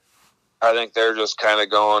 I think they're just kind of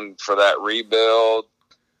going for that rebuild,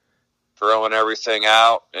 throwing everything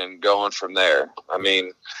out and going from there. I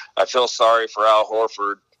feel sorry for Al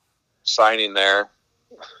Horford signing there.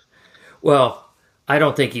 Well, I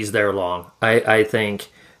don't think he's there long. I think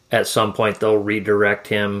at some point they'll redirect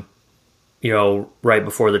him, right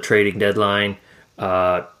before the trading deadline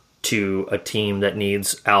to a team that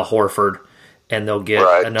needs Al Horford, and they'll get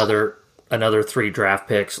another 3 draft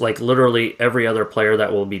picks. Like literally every other player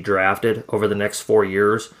that will be drafted over the next 4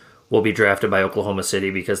 years will be drafted by Oklahoma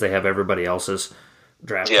City because they have everybody else's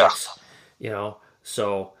draft picks.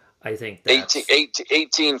 So I think that's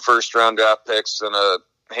 18 first-round draft picks and a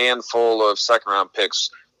handful of second-round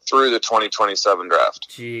picks through the 2027 draft.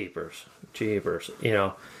 Jeepers.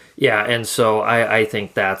 Yeah, and so I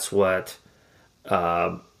think that's what,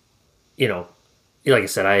 like I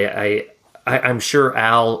said, I'm sure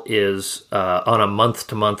Al is on a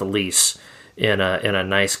month-to-month lease in a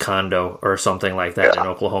nice condo or something like that in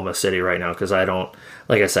Oklahoma City right now, because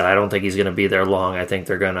like I said, I don't think he's going to be there long. I think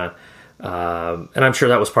they're going to, and I'm sure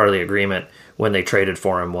that was part of the agreement when they traded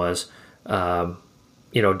for him was, don't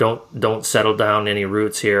settle down any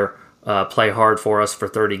roots here. Play hard for us for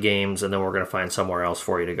 30 games, and then we're going to find somewhere else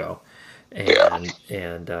for you to go.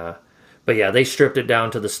 But yeah, they stripped it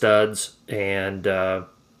down to the studs, and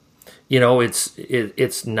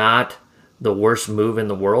it's not the worst move in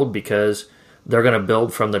the world, because they're going to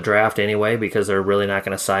build from the draft anyway, because they're really not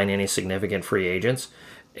going to sign any significant free agents.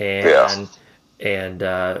 And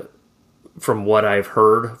from what I've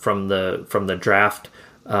heard from the draft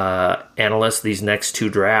analysts, these next two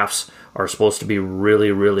drafts are supposed to be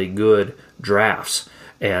really, really good drafts,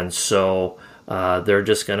 and so they're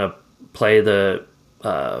just going to play the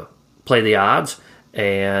odds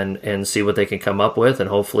and see what they can come up with, and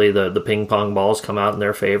hopefully the ping pong balls come out in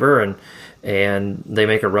their favor, and they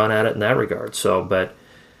make a run at it in that regard. So, but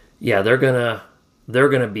yeah, they're gonna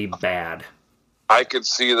be bad. I could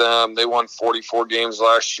see them. They won 44 games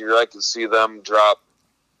last year. I could see them drop.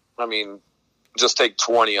 I mean, just take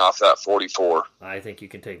 20 off that 44. I think you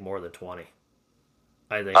can take more than 20.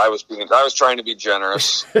 I was trying to be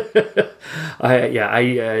generous. They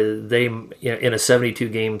in a 72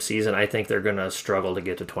 game season, I think they're going to struggle to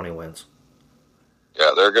get to 20 wins.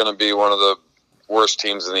 Yeah, they're going to be one of the worst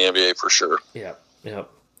teams in the NBA for sure. Yeah.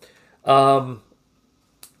 All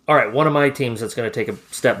right, one of my teams that's going to take a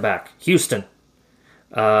step back, Houston.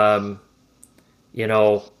 We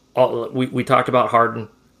talked about Harden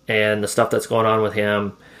and the stuff that's going on with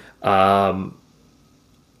him.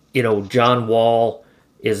 John Wall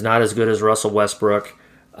is not as good as Russell Westbrook,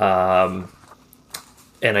 and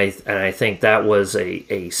I think that was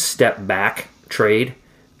a step back trade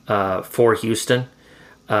for Houston.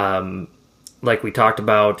 Like we talked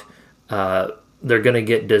about, they're going to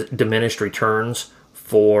get diminished returns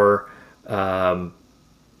for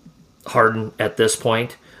Harden at this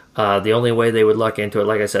point. The only way they would look into it,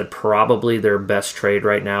 like I said, probably their best trade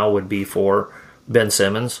right now would be for Ben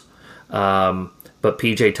Simmons. But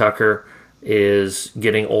PJ Tucker is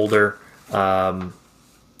getting older.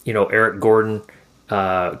 Eric Gordon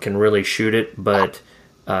can really shoot it, but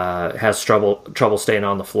has trouble staying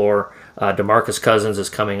on the floor. DeMarcus Cousins is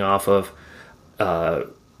coming off of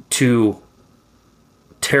two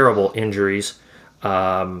terrible injuries,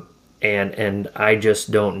 and I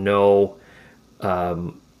just don't know.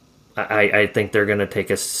 I think they're going to take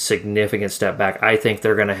a significant step back. I think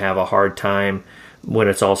they're going to have a hard time when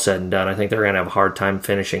it's all said and done. I think they're going to have a hard time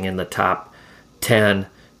finishing in the top 10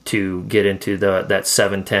 to get into that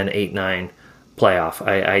 7-10, 8-9 playoff.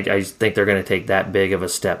 I think they're going to take that big of a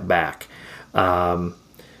step back. Now,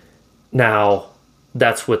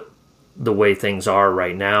 that's what the way things are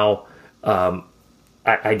right now. I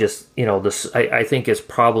think it's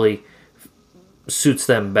probably suits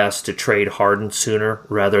them best to trade Harden sooner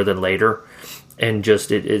rather than later, and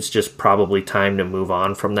it's just probably time to move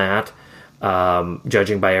on from that,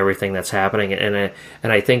 judging by everything that's happening. And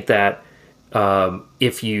I think that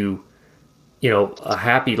if a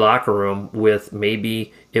happy locker room with,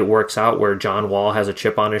 maybe it works out where John Wall has a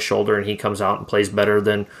chip on his shoulder and he comes out and plays better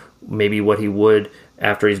than maybe what he would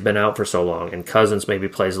after he's been out for so long, and Cousins maybe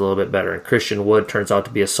plays a little bit better, and Christian Wood turns out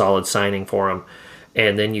to be a solid signing for him,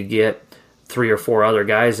 and then you get 3 or 4 other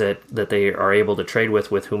guys that they are able to trade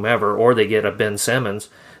with whomever, or they get a Ben Simmons.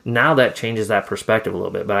 Now that changes that perspective a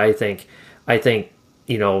little bit. But I think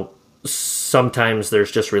sometimes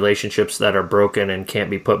there's just relationships that are broken and can't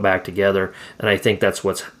be put back together, and I think that's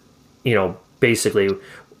what's basically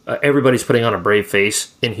everybody's putting on a brave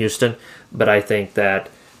face in Houston, but I think that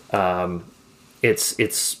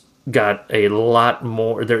it's got a lot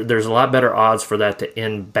more. There's a lot better odds for that to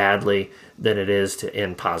end badly than it is to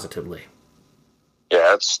end positively.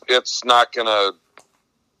 Yeah, it's not going to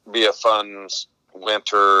be a fun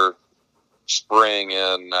winter, spring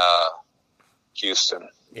in Houston.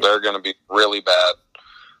 Yeah. They're going to be really bad.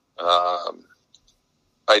 I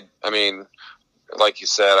mean, like you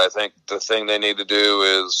said, I think the thing they need to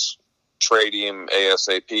do is trade him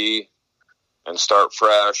ASAP and start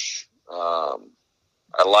fresh.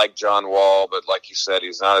 I like John Wall, but like you said,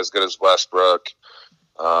 he's not as good as Westbrook.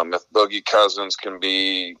 If Boogie Cousins can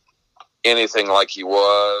be anything like he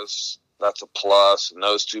was, that's a plus. And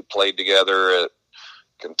those two played together at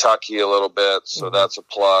Kentucky a little bit, so that's a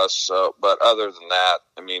plus. So, but other than that,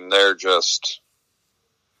 I mean, they're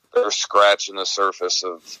scratching the surface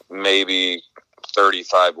of maybe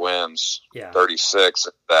 35 wins, 36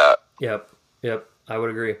 at that. Yep. I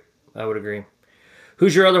would agree.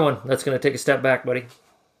 Who's your other one that's going to take a step back, buddy?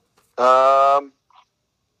 I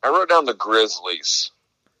wrote down the Grizzlies.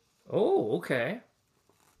 Oh, okay.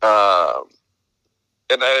 Um,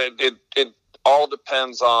 and it all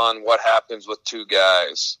depends on what happens with two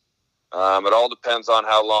guys. It all depends on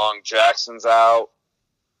how long Jackson's out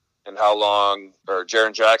and how long, or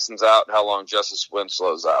Jaren Jackson's out and how long Justice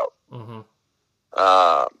Winslow's out. Mm-hmm.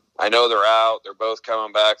 I know they're out. They're both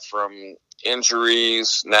coming back from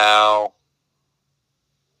injuries now.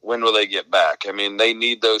 When will they get back? I mean, they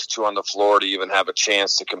need those two on the floor to even have a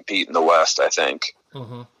chance to compete in the West, I think.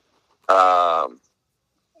 Mm-hmm.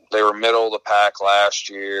 They were middle of the pack last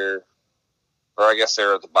year, or I guess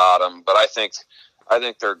they're at the bottom, but I think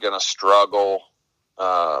they're going to struggle.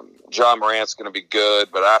 John Morant's going to be good,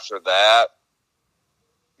 but after that,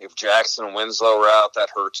 if Jackson and Winslow are out, that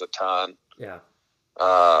hurts a ton. Yeah.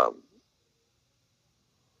 I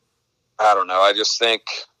don't know. I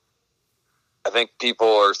think people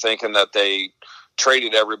are thinking that they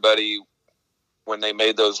traded everybody when they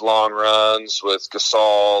made those long runs with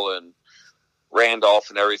Gasol and Randolph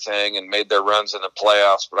and everything and made their runs in the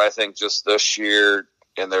playoffs. But I think just this year,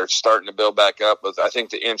 and they're starting to build back up, but I think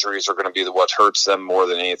the injuries are going to be what hurts them more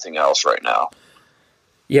than anything else right now.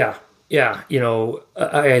 Yeah. Yeah.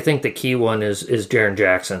 I think the key one is Jaren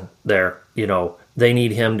Jackson there. They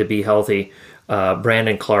need him to be healthy.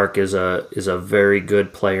 Brandon Clark is a very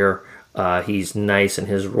good player. He's nice in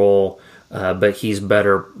his role, but he's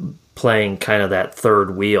better playing kind of that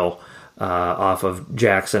third wheel off of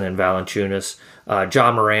Jackson and Valanciunas.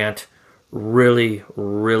 Ja Morant, really,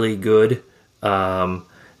 really good, I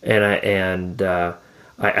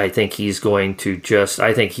think he's going to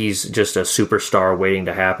I think he's just a superstar waiting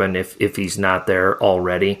to happen if he's not there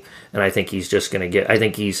already, and I think he's just going to get. I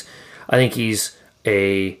think he's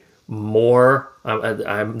a more.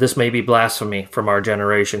 This may be blasphemy from our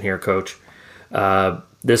generation here, Coach.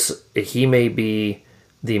 He may be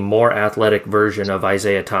the more athletic version of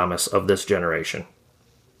Isaiah Thomas of this generation.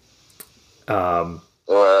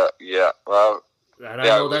 Yeah. Well, and I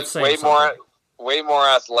know that's saying way something. Way more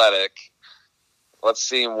athletic. Let's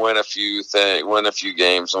see him win a few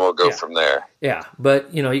games, and we'll go from there. Yeah,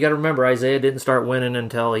 but you got to remember, Isaiah didn't start winning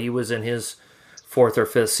until he was in his fourth or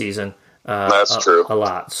fifth season. That's true. A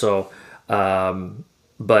lot. So,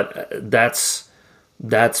 but that's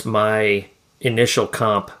my initial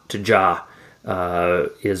comp to Ja.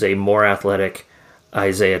 Is a more athletic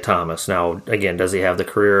Isaiah Thomas. Now, again, does he have the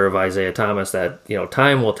career of Isaiah Thomas? That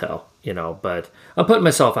time will tell. But I'm putting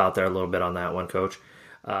myself out there a little bit on that one, Coach.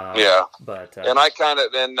 Yeah, but and I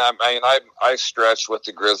stretch with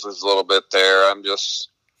the Grizzlies a little bit there. I'm just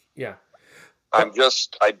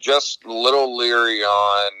a little leery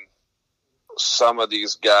on some of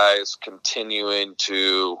these guys continuing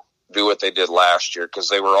to do what they did last year because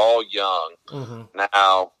they were all young. Mm-hmm.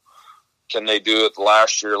 Now, can they do it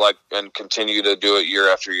last year and continue to do it year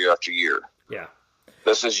after year after year? Yeah,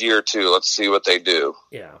 this is year 2. Let's see what they do.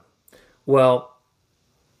 Yeah, well.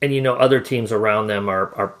 And, other teams around them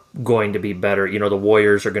are going to be better. The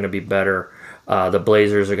Warriors are going to be better. The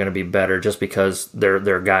Blazers are going to be better just because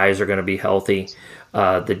their guys are going to be healthy.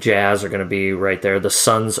 The Jazz are going to be right there. The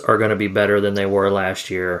Suns are going to be better than they were last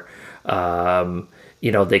year.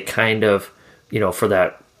 They kind of, for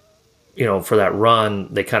that run,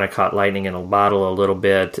 they kind of caught lightning in a bottle a little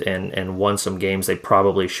bit and won some games they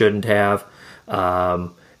probably shouldn't have.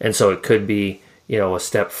 And so it could be, a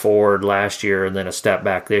step forward last year and then a step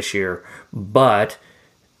back this year. But,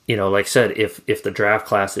 like I said, if the draft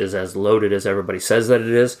class is as loaded as everybody says that it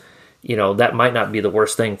is, that might not be the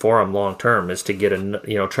worst thing for them long term is to get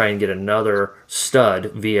try and get another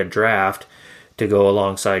stud via draft to go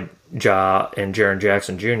alongside Ja and Jaren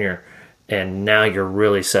Jackson Jr. And now you're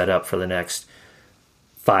really set up for the next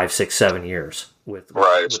 5, 6, 7 years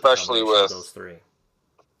especially with those three.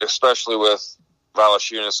 Especially with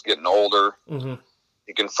Valanciunas getting older. Mm-hmm.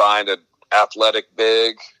 You can find an athletic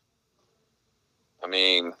big. I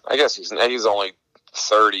mean, I guess he's only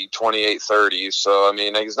 28, 30. So, I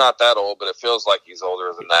mean, he's not that old, but it feels like he's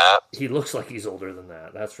older than that. He looks like he's older than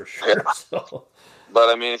that. That's for sure. Yeah. So. But,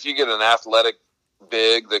 I mean, if you get an athletic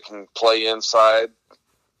big that can play inside,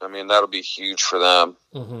 I mean, that'll be huge for them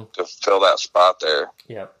to fill that spot there.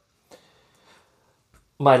 Yep.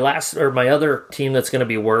 My other team that's going to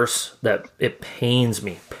be worse, that it pains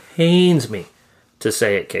me to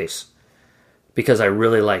say it, Case, because I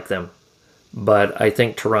really like them, but I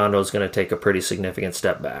think Toronto's going to take a pretty significant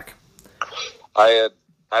step back. I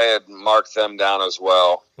had marked them down as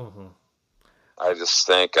well. Mm-hmm. I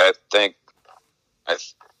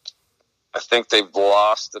think they've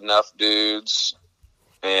lost enough dudes,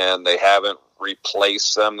 and they haven't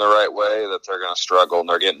replaced them the right way that they're going to struggle, and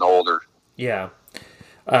they're getting older. Yeah.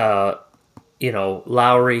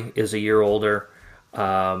 Lowry is a year older.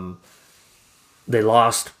 They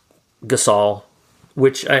lost Gasol,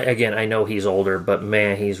 which, I know he's older, but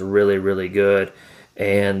man, he's really, really good.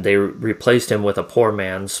 And they replaced him with a poor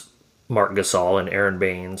man's Mark Gasol and Aaron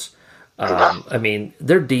Baines. I mean,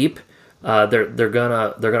 they're deep. They're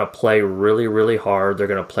gonna play really, really hard. They're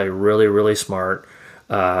gonna play really, really smart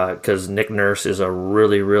because Nick Nurse is a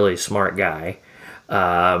really, really smart guy.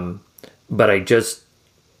 But I just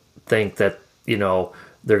think that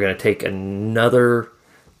they're gonna take another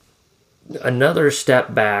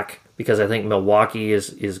step back because I think Milwaukee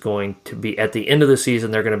is going to be at the end of the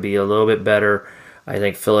season. They're going to be a little bit better. I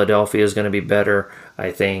think Philadelphia is going to be better.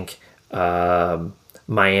 I think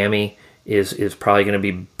Miami is probably going to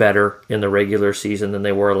be better in the regular season than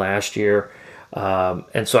they were last year.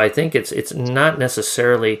 And so I think it's not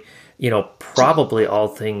necessarily, probably all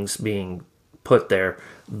things being put there,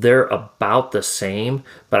 they're about the same,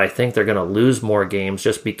 but I think they're going to lose more games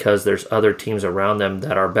just because there's other teams around them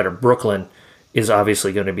that are better. Brooklyn is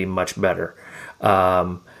obviously going to be much better.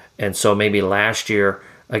 And so maybe last year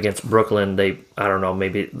against Brooklyn,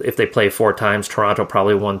 maybe if they play 4 times, Toronto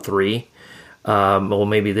probably won 3. Well,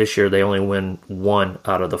 maybe this year they only win 1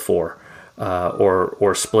 out of the 4,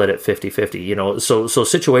 or split it 50-50. So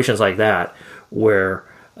situations like that where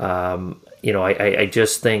I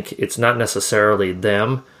just think it's not necessarily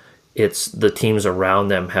them; it's the teams around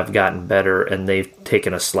them have gotten better and they've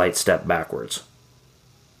taken a slight step backwards.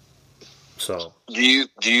 So, do you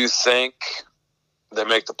think they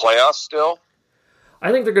make the playoffs still?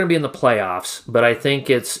 I think they're going to be in the playoffs, but I think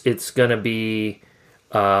it's going to be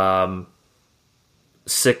 6-ish.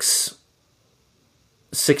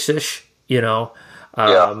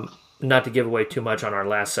 Not to give away too much on our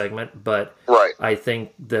last segment, but right. I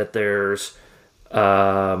think that there's.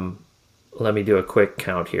 Let me do a quick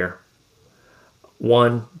count here.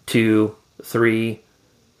 1, 2, 3,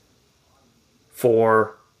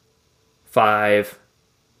 4, 5.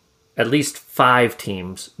 At least 5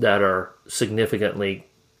 teams that are going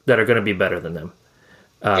to be better than them.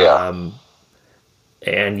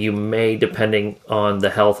 And you may, depending on the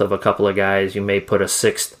health of a couple of guys, you may put a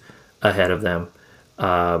 6th ahead of them.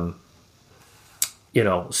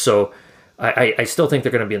 So I still think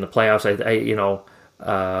they're going to be in the playoffs.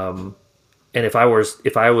 And if I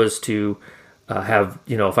was to have,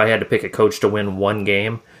 if I had to pick a coach to win one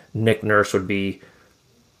game, Nick Nurse would be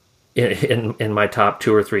in my top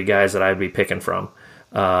 2 or 3 guys that I'd be picking from.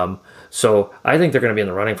 So I think they're going to be in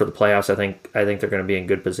the running for the playoffs. I think they're going to be in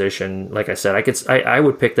good position. Like I said, I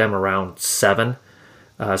would pick them around 6th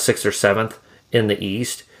or 7th in the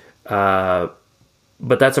East. But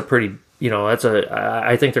that's a pretty,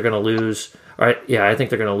 I think they're going to lose. All right, yeah, I think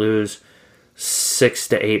they're going to lose 6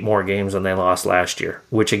 to 8 more games than they lost last year,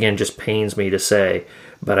 which again just pains me to say,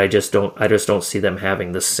 but I just don't see them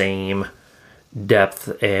having the same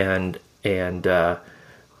depth and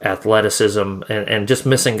athleticism, and just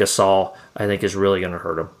missing Gasol, I think, is really going to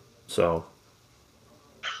hurt them. So,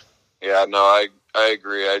 yeah, no, I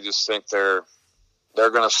agree. I just think they're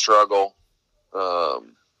going to struggle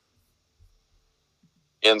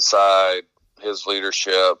inside his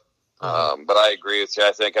leadership. But I agree with you.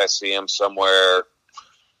 I think I see him somewhere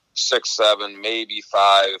 6, 7, maybe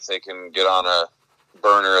 5 if they can get on a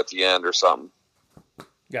burner at the end or something.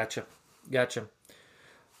 Gotcha.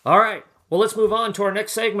 All right. Well, let's move on to our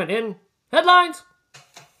next segment in Headlines.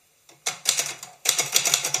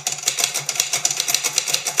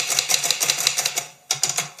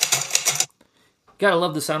 Gotta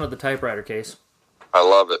love the sound of the typewriter, Case. I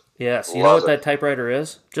love it. Yes. You know what that typewriter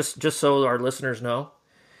is? Just so our listeners know.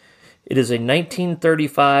 It is a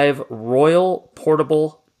 1935 Royal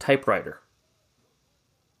Portable Typewriter.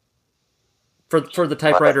 For the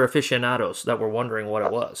typewriter aficionados that were wondering what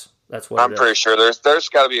it was. That's what I'm pretty sure there's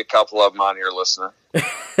got to be a couple of them on here listening.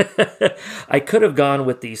 I could have gone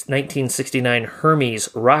with the 1969 Hermes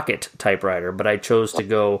Rocket typewriter, but I chose to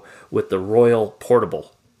go with the Royal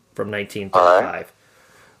Portable from 1935. Right.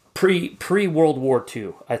 Pre World War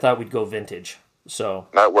II. I thought we'd go vintage. So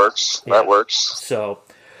that works. Yeah. That works. So,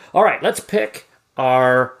 all right, let's pick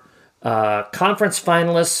our conference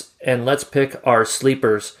finalists and let's pick our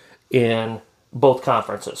sleepers in both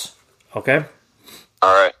conferences. Okay?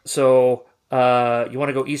 All right. So, you want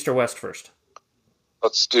to go East or West first?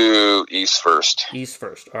 Let's do East first. East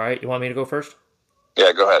first. All right. You want me to go first?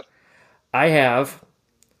 Yeah, go ahead. I have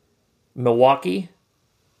Milwaukee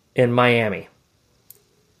and Miami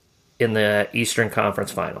in the Eastern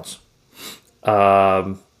Conference Finals.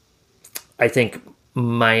 I think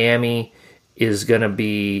Miami is going to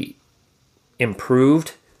be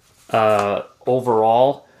improved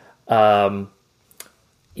overall.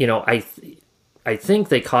 I think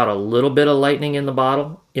they caught a little bit of lightning in the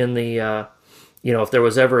bottle in the, if there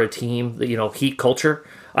was ever a team, heat culture.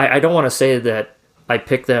 I don't want to say that I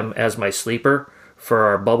picked them as my sleeper for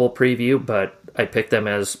our bubble preview, but I picked them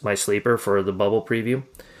as my sleeper for the bubble preview.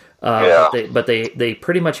 But they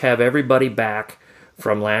pretty much have everybody back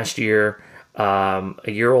from last year, a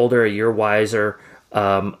year older, a year wiser,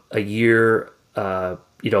 a year,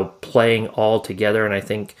 playing all together. And I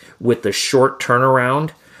think with the short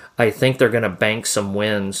turnaround, I think they're going to bank some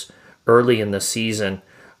wins early in the season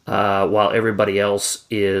while everybody else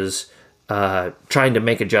is trying to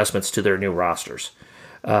make adjustments to their new rosters.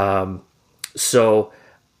 So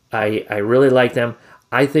I really like them.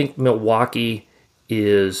 I think Milwaukee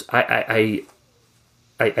is I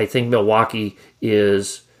think Milwaukee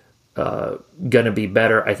is going to be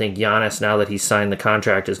better. I think Giannis, now that he's signed the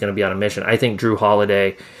contract, is going to be on a mission. I think Drew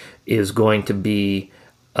Holiday is going to be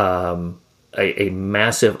a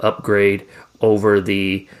massive upgrade over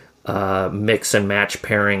the mix and match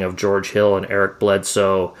pairing of George Hill and Eric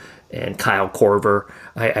Bledsoe and Kyle Korver.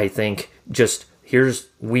 I think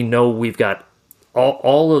we know we've got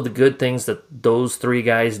all of the good things that those three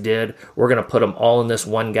guys did. We're going to put them all in this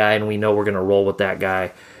one guy, and we know we're going to roll with that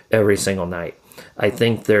guy every single night. I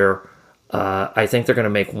think they're going to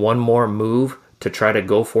make one more move to try to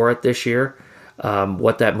go for it this year.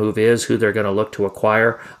 What that move is, who they're going to look to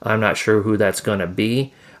acquire, I'm not sure who that's going to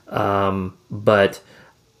be. But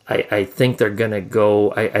I think they're going to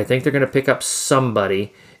go. I think they're going to pick up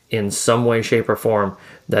somebody in some way, shape, or form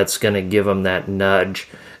that's going to give them that nudge.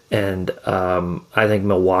 And I think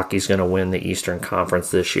Milwaukee's going to win the Eastern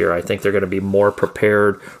Conference this year. I think they're going to be more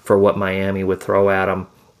prepared for what Miami would throw at them.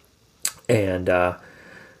 And,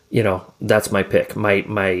 that's my pick.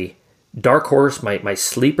 My dark horse, my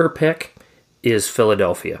sleeper pick is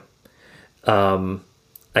Philadelphia.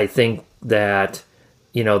 I think that,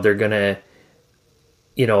 they're going to,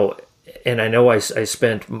 and I know I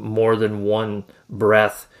spent more than one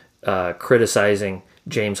breath criticizing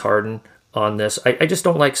James Harden on this. I just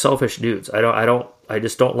don't like selfish dudes. I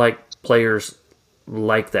just don't like players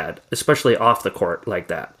like that, especially off the court like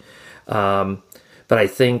that. But I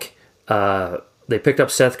think they picked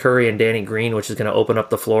up Seth Curry and Danny Green, which is going to open up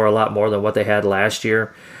the floor a lot more than what they had last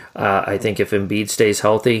year. I think if Embiid stays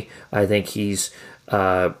healthy, I think he's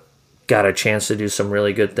got a chance to do some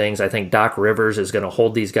really good things. I think Doc Rivers is going to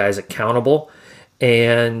hold these guys accountable.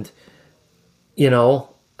 And,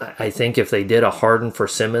 I think if they did a Harden for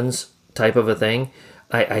Simmons type of a thing,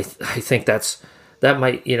 I think that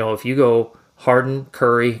might, if you go Harden,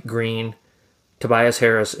 Curry, Green, Tobias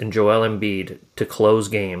Harris, and Joel Embiid to close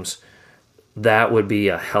games, that would be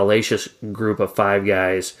a hellacious group of five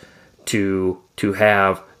guys to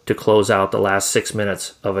have to close out the last 6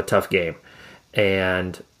 minutes of a tough game.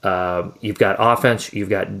 And you've got offense, you've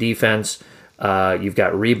got defense, you've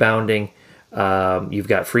got rebounding, you've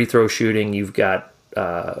got free throw shooting, you've got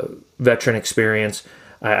veteran experience.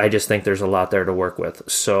 I just think there's a lot there to work with.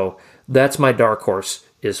 So that's my dark horse,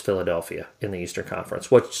 is Philadelphia in the Eastern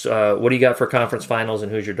Conference. What do you got for conference finals,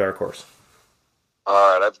 and who's your dark horse?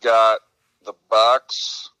 All right, I've got the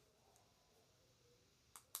Bucks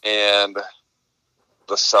and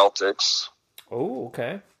the Celtics. Oh,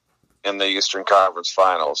 okay. In the Eastern Conference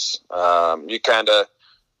Finals. You kind of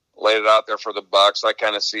laid it out there for the Bucks. I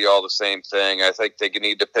kind of see all the same thing. I think they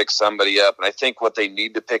need to pick somebody up, and I think what they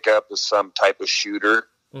need to pick up is some type of shooter.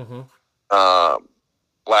 Mm-hmm.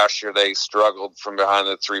 Last year they struggled from behind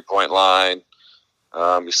the 3-point line,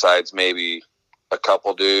 besides maybe a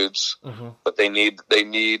couple dudes. Mm-hmm. But they need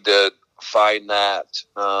to find that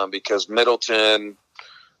because Middleton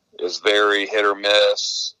is very hit or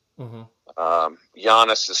miss. Mm-hmm.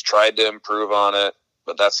 Giannis has tried to improve on it,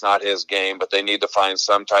 but that's not his game. But they need to find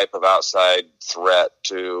some type of outside threat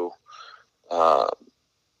to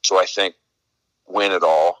I think, win it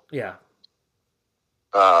all. Yeah.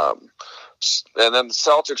 And then the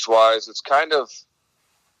Celtics-wise, it's kind of,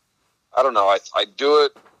 I don't know. I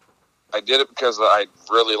did it because I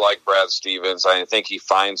really like Brad Stevens. I think he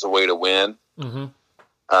finds a way to win. Mm-hmm.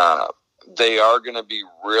 They are going to be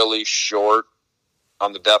really short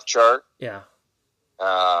on the depth chart. Yeah.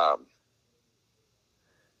 But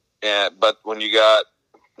when you got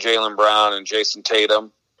Jaylen Brown and Jason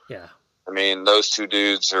Tatum, yeah, I mean, those two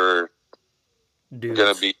dudes are going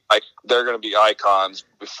to be icons.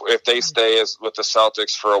 If they stay with the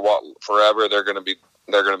Celtics for a while, forever, they're going to be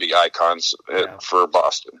icons for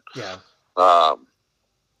Boston. Yeah.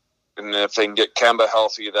 And if they can get Kemba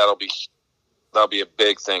healthy, that'll be a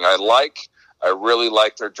big thing. I really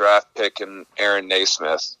like their draft pick in Aaron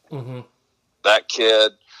Naismith. Mm-hmm. That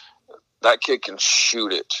kid can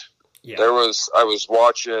shoot it. Yeah. I was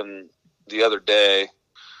watching the other day.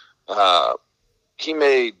 He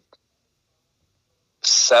made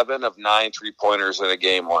 7 of 9 3-pointers in a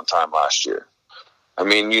game one time last year. I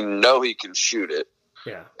mean, he can shoot it.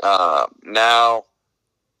 Yeah. Now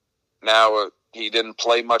he didn't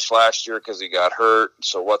play much last year because he got hurt.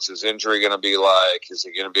 So what's his injury going to be like? Is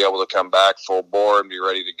he going to be able to come back full bore and be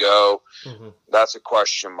ready to go? Mm-hmm. That's a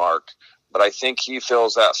question mark. But I think he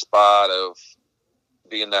fills that spot of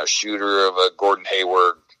being that shooter of a Gordon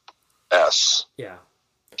Hayward-esque. Yeah.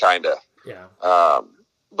 Kind of. Yeah.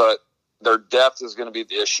 But their depth is going to be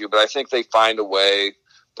the issue. But I think they find a way.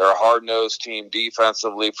 They're a hard-nosed team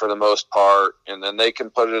defensively for the most part, and then they can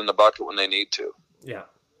put it in the bucket when they need to. Yeah.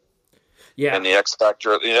 Yeah. And the X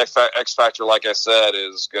factor, like I said,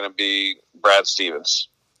 is going to be Brad Stevens.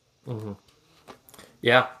 Mm-hmm.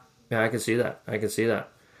 Yeah. Yeah, I can see that.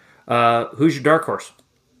 Who's your dark horse?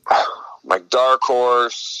 My dark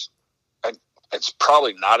horse, it's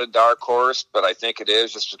probably not a dark horse, but I think it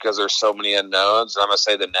is just because there's so many unknowns. I'm going to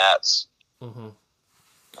say the Nets. Mm-hmm.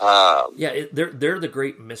 Yeah, they're the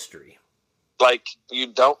great mystery. Like, you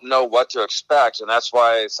don't know what to expect, and that's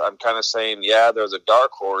why I'm kind of saying, yeah, they're the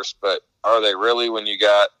dark horse, but are they really when you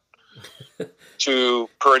got 2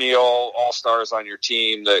 perennial all-stars on your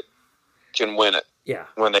team that can win it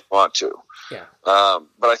when they want to? Yeah.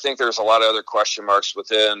 But I think there's a lot of other question marks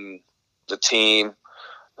within the team,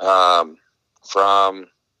 from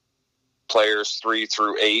players 3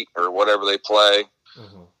 through 8 or whatever they play.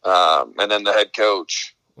 Mm-hmm. And then the head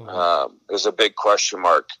coach is a big question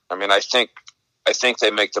mark. I mean, I think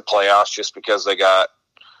they make the playoffs just because they got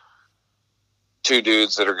 2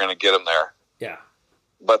 dudes that are going to get them there. Yeah.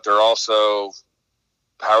 But they're also,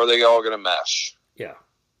 how are they all going to mesh? Yeah.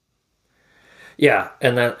 Yeah,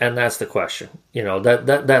 and that's the question.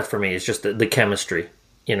 That for me is just the chemistry,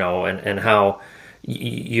 and how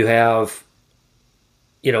you have,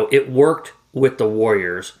 it worked with the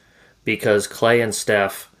Warriors because Clay and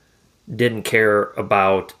Steph didn't care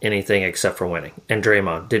about anything except for winning. And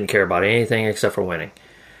Draymond didn't care about anything except for winning.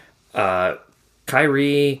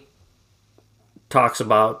 Kyrie talks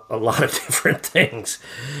about a lot of different things.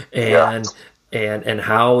 And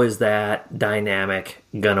how is that dynamic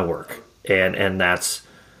going to work? And that's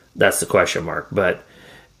the question mark. But,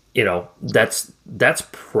 that's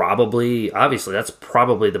probably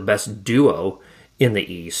the best duo in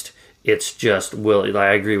the East. It's just,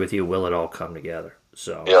 I agree with you, will it all come together?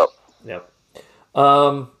 So, Yep.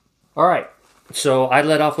 All right. So I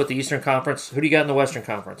led off with the Eastern Conference. Who do you got in the Western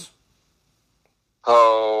Conference?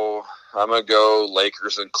 Oh, I'm going to go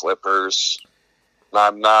Lakers and Clippers.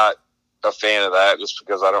 I'm not a fan of that just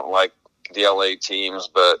because I don't like the LA teams.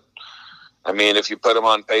 But, I mean, if you put them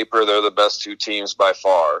on paper, they're the best 2 teams by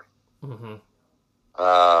far. Mm-hmm.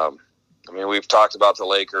 I mean, we've talked about the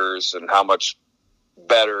Lakers and how much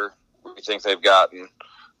better we think they've gotten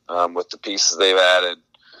with the pieces they've added.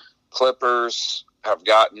 Clippers have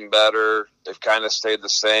gotten better. They've kind of stayed the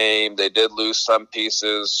same. They did lose some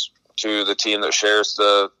pieces to the team that shares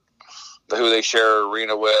the who they share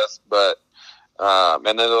arena with, but and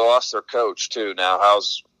then they lost their coach too. Now,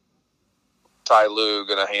 how's Ty Lue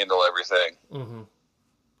going to handle everything? Mm-hmm.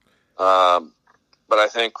 But I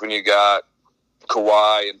think when you got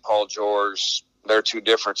Kawhi and Paul George, they're 2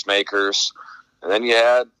 difference makers, and then you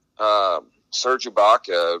had Serge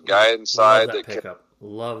Ibaka, a guy inside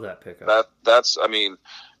Love that pickup. That's I mean,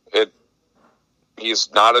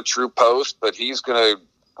 he's not a true post, but he's going to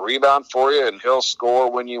rebound for you, and he'll score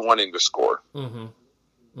when you want him to score. Mm-hmm.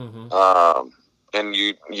 Mm-hmm. And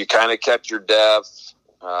you kind of kept your depth.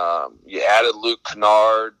 You added Luke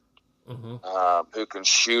Kennard, who can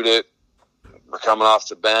shoot it. We're coming off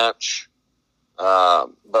the bench.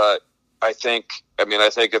 But I think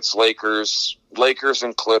it's Lakers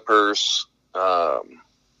and Clippers.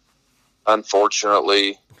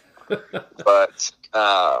 Unfortunately, but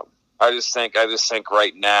I just think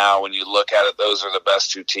right now, when you look at it, those are the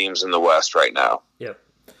best 2 teams in the West right now. Yep.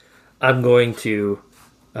 I'm going to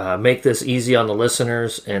make this easy on the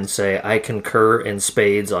listeners and say I concur in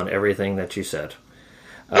spades on everything that you said.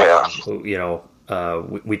 We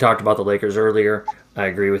talked about the Lakers earlier. I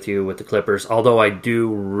agree with you with the Clippers, although I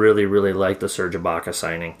do really, really like the Serge Ibaka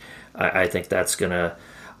signing. I think that's gonna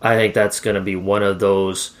be one of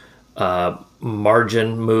those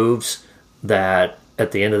margin moves that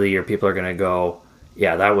at the end of the year people are going to go,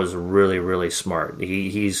 yeah, that was really, really smart.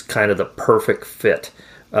 He's kind of the perfect fit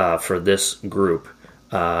for this group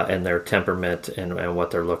and their temperament and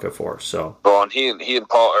what they're looking for. So, well, and he and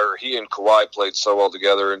Kawhi played so well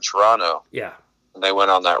together in Toronto. Yeah, and they went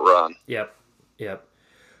on that run. Yep.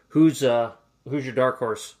 Who's your dark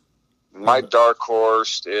horse? My dark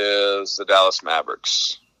horse is the Dallas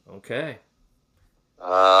Mavericks. Okay.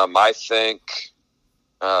 I think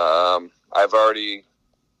I've already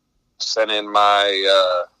sent in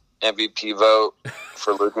my MVP vote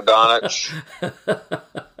for Luka Doncic.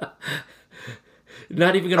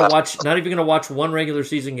 Not even gonna watch. Not even gonna watch one regular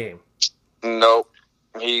season game. Nope,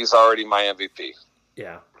 he's already my MVP.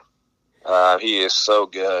 Yeah. He is so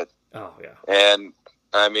good. Oh yeah. And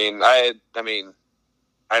I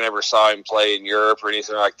never saw him play in Europe or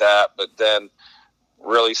anything like that, but then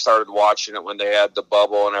really started watching it when they had the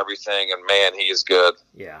bubble and everything. And man, he is good.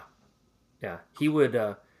 Yeah. Yeah. He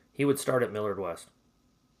would start at Millard West.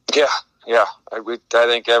 Yeah. Yeah. I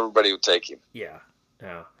think everybody would take him. Yeah.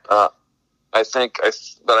 Yeah. I think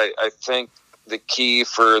the key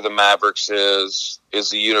for the Mavericks is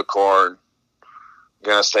the unicorn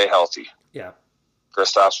going to stay healthy. Yeah.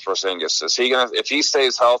 Kristaps Porzingis. If he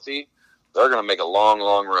stays healthy, they're going to make a long,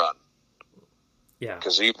 long run. Yeah.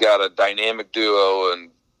 Because you've got a dynamic duo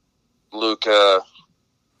in Luka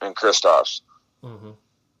and Kristaps. Mm-hmm.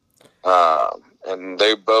 And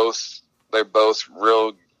they're both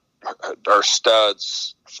are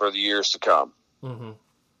studs for the years to come. Mm-hmm.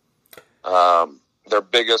 Their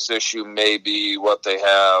biggest issue may be what they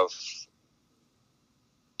have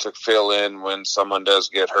to fill in when someone does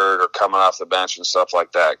get hurt or coming off the bench and stuff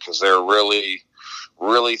like that, because they're really,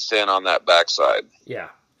 really thin on that backside. Yeah.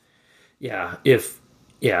 Yeah.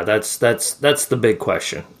 That's the big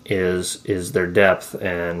question is their depth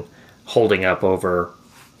and holding up over,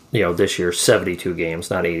 this year's 72 games,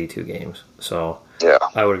 not 82 games. So yeah,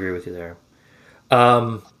 I would agree with you there.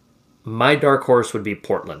 My dark horse would be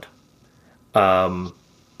Portland.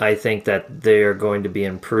 I think that they're going to be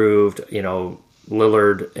improved.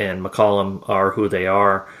 Lillard and McCollum are who they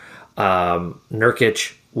are.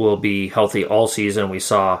 Nurkic will be healthy all season. We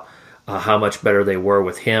saw how much better they were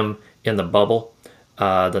with him in the bubble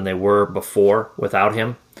than they were before without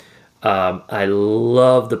him. I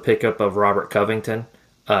love the pickup of Robert Covington,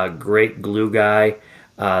 great glue guy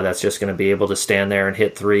that's just going to be able to stand there and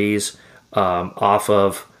hit threes playing off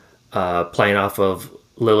of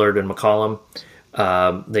Lillard and McCollum.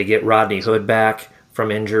 They get Rodney Hood back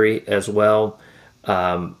from injury as well.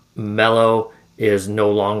 Melo is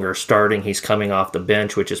no longer starting. He's coming off the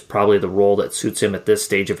bench, which is probably the role that suits him at this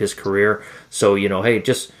stage of his career. So, hey,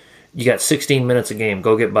 you got 16 minutes a game.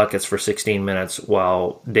 Go get buckets for 16 minutes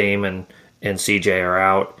while Dame and CJ are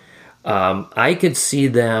out. I could see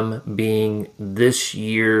them being this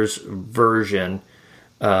year's version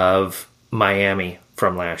of Miami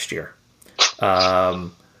from last year.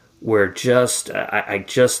 Where I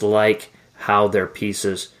just like how their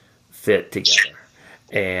pieces fit together.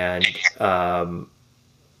 And,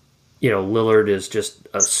 Lillard is just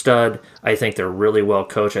a stud. I think they're really well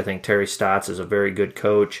coached. I think Terry Stotts is a very good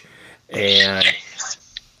coach. And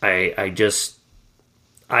I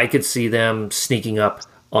could see them sneaking up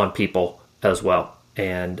on people as well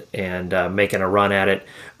and making a run at it.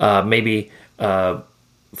 Maybe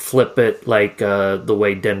flip it like the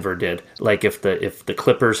way Denver did. Like if the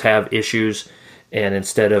Clippers have issues, and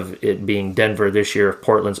instead of it being Denver this year, if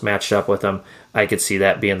Portland's matched up with them, I could see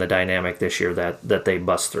that being the dynamic this year that they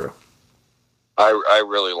bust through. I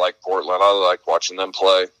really like Portland. I like watching them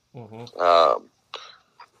play. Mm-hmm.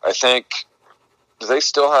 I think, do they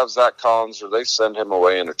still have Zach Collins, or they send him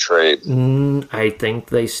away in a trade? I think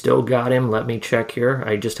they still got him. Let me check here.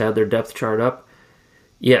 I just had their depth chart up.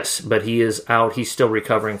 Yes, but he is out. He's still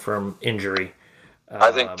recovering from injury.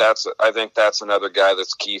 I think that's another guy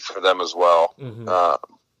that's key for them as well. Mm-hmm.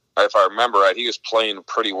 If I remember right, he was playing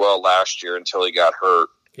pretty well last year until he got hurt.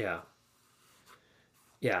 Yeah.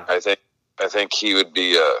 I think he would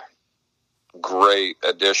be a great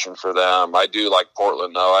addition for them. I do like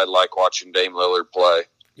Portland though. I like watching Dame Lillard play.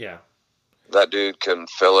 Yeah. That dude can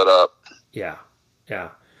fill it up. Yeah.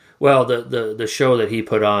 Well, the show that he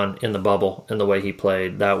put on in the bubble and the way he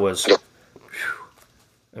played, that was.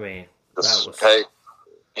 Hey,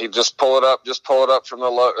 he just pull it up from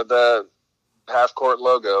the half court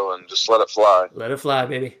logo and just let it fly. Let it fly,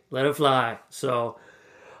 baby. Let it fly. So,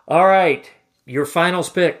 all right, your finals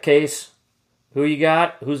pick, Case. Who you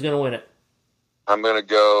got? Who's going to win it? I'm going to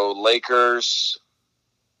go Lakers,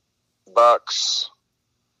 Bucks,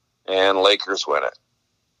 and Lakers win it.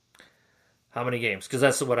 How many games? Because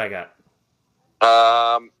that's what I got.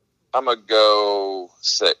 I'm going to go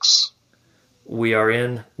 6. We are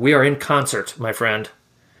in concert, my friend.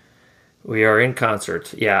 We are in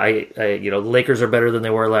concert. Yeah, the Lakers are better than they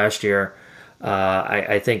were last year.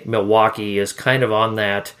 I think Milwaukee is kind of on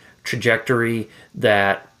that trajectory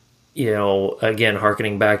that, again,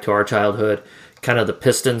 hearkening back to our childhood, kind of the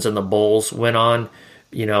Pistons and the Bulls went on.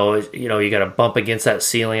 You got to bump against that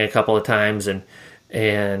ceiling a couple of times, and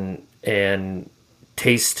and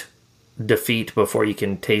taste defeat before you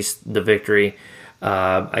can taste the victory.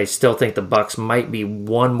 I still think the Bucks might be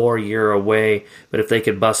one more year away, but if they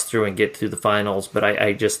could bust through and get to the finals. But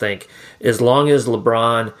I just think as long as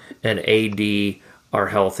LeBron and AD are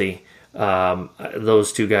healthy,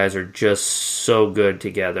 those two guys are just so good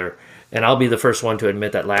together. And I'll be the first one to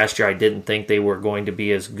admit that last year I didn't think they were going to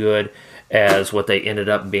be as good as what they ended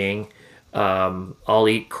up being. I'll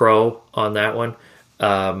eat crow on that one.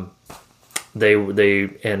 I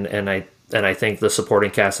think the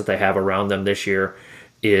supporting cast that they have around them this year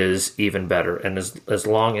is even better. And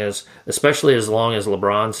especially as long as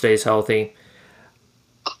LeBron stays healthy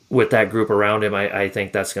with that group around him, I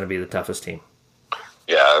think that's going to be the toughest team.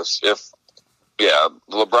 Yeah, if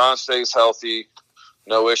LeBron stays healthy,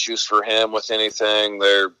 no issues for him with anything.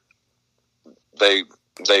 They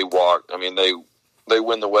walk. I mean, they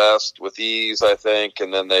win the West with ease, I think,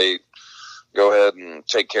 and then they go ahead and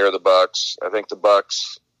take care of the Bucks. I think the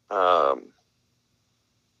Bucks are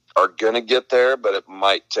going to get there, but it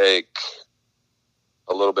might take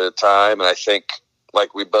a little bit of time. And I think,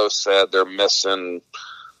 like we both said, they're missing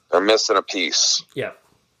a piece. Yeah,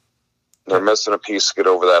 they're missing a piece to get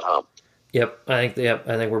over that hump. Yep, I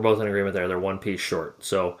think we're both in agreement there. They're one piece short,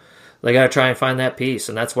 so they got to try and find that piece,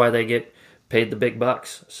 and that's why they get paid the big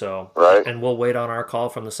bucks. So, right, and we'll wait on our call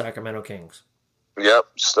from the Sacramento Kings. Yep,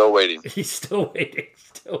 still waiting. He's still waiting.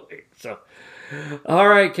 So, all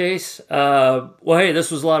right, Case. Well, hey, this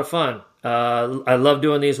was a lot of fun. I love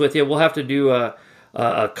doing these with you. We'll have to do a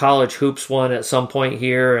college hoops one at some point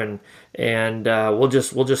here, and we'll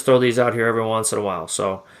just throw these out here every once in a while.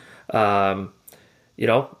 So.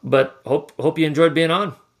 But hope you enjoyed being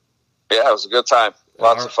on. Yeah, it was a good time.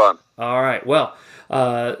 Lots of fun. All right. Well,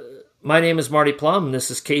 my name is Marty Plum, and this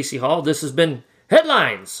is Casey Hall. This has been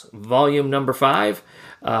Headlines, volume number 5,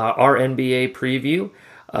 our NBA preview.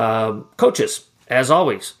 Coaches, as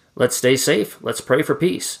always, let's stay safe, let's pray for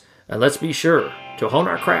peace, and let's be sure to hone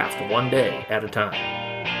our craft one day at a time.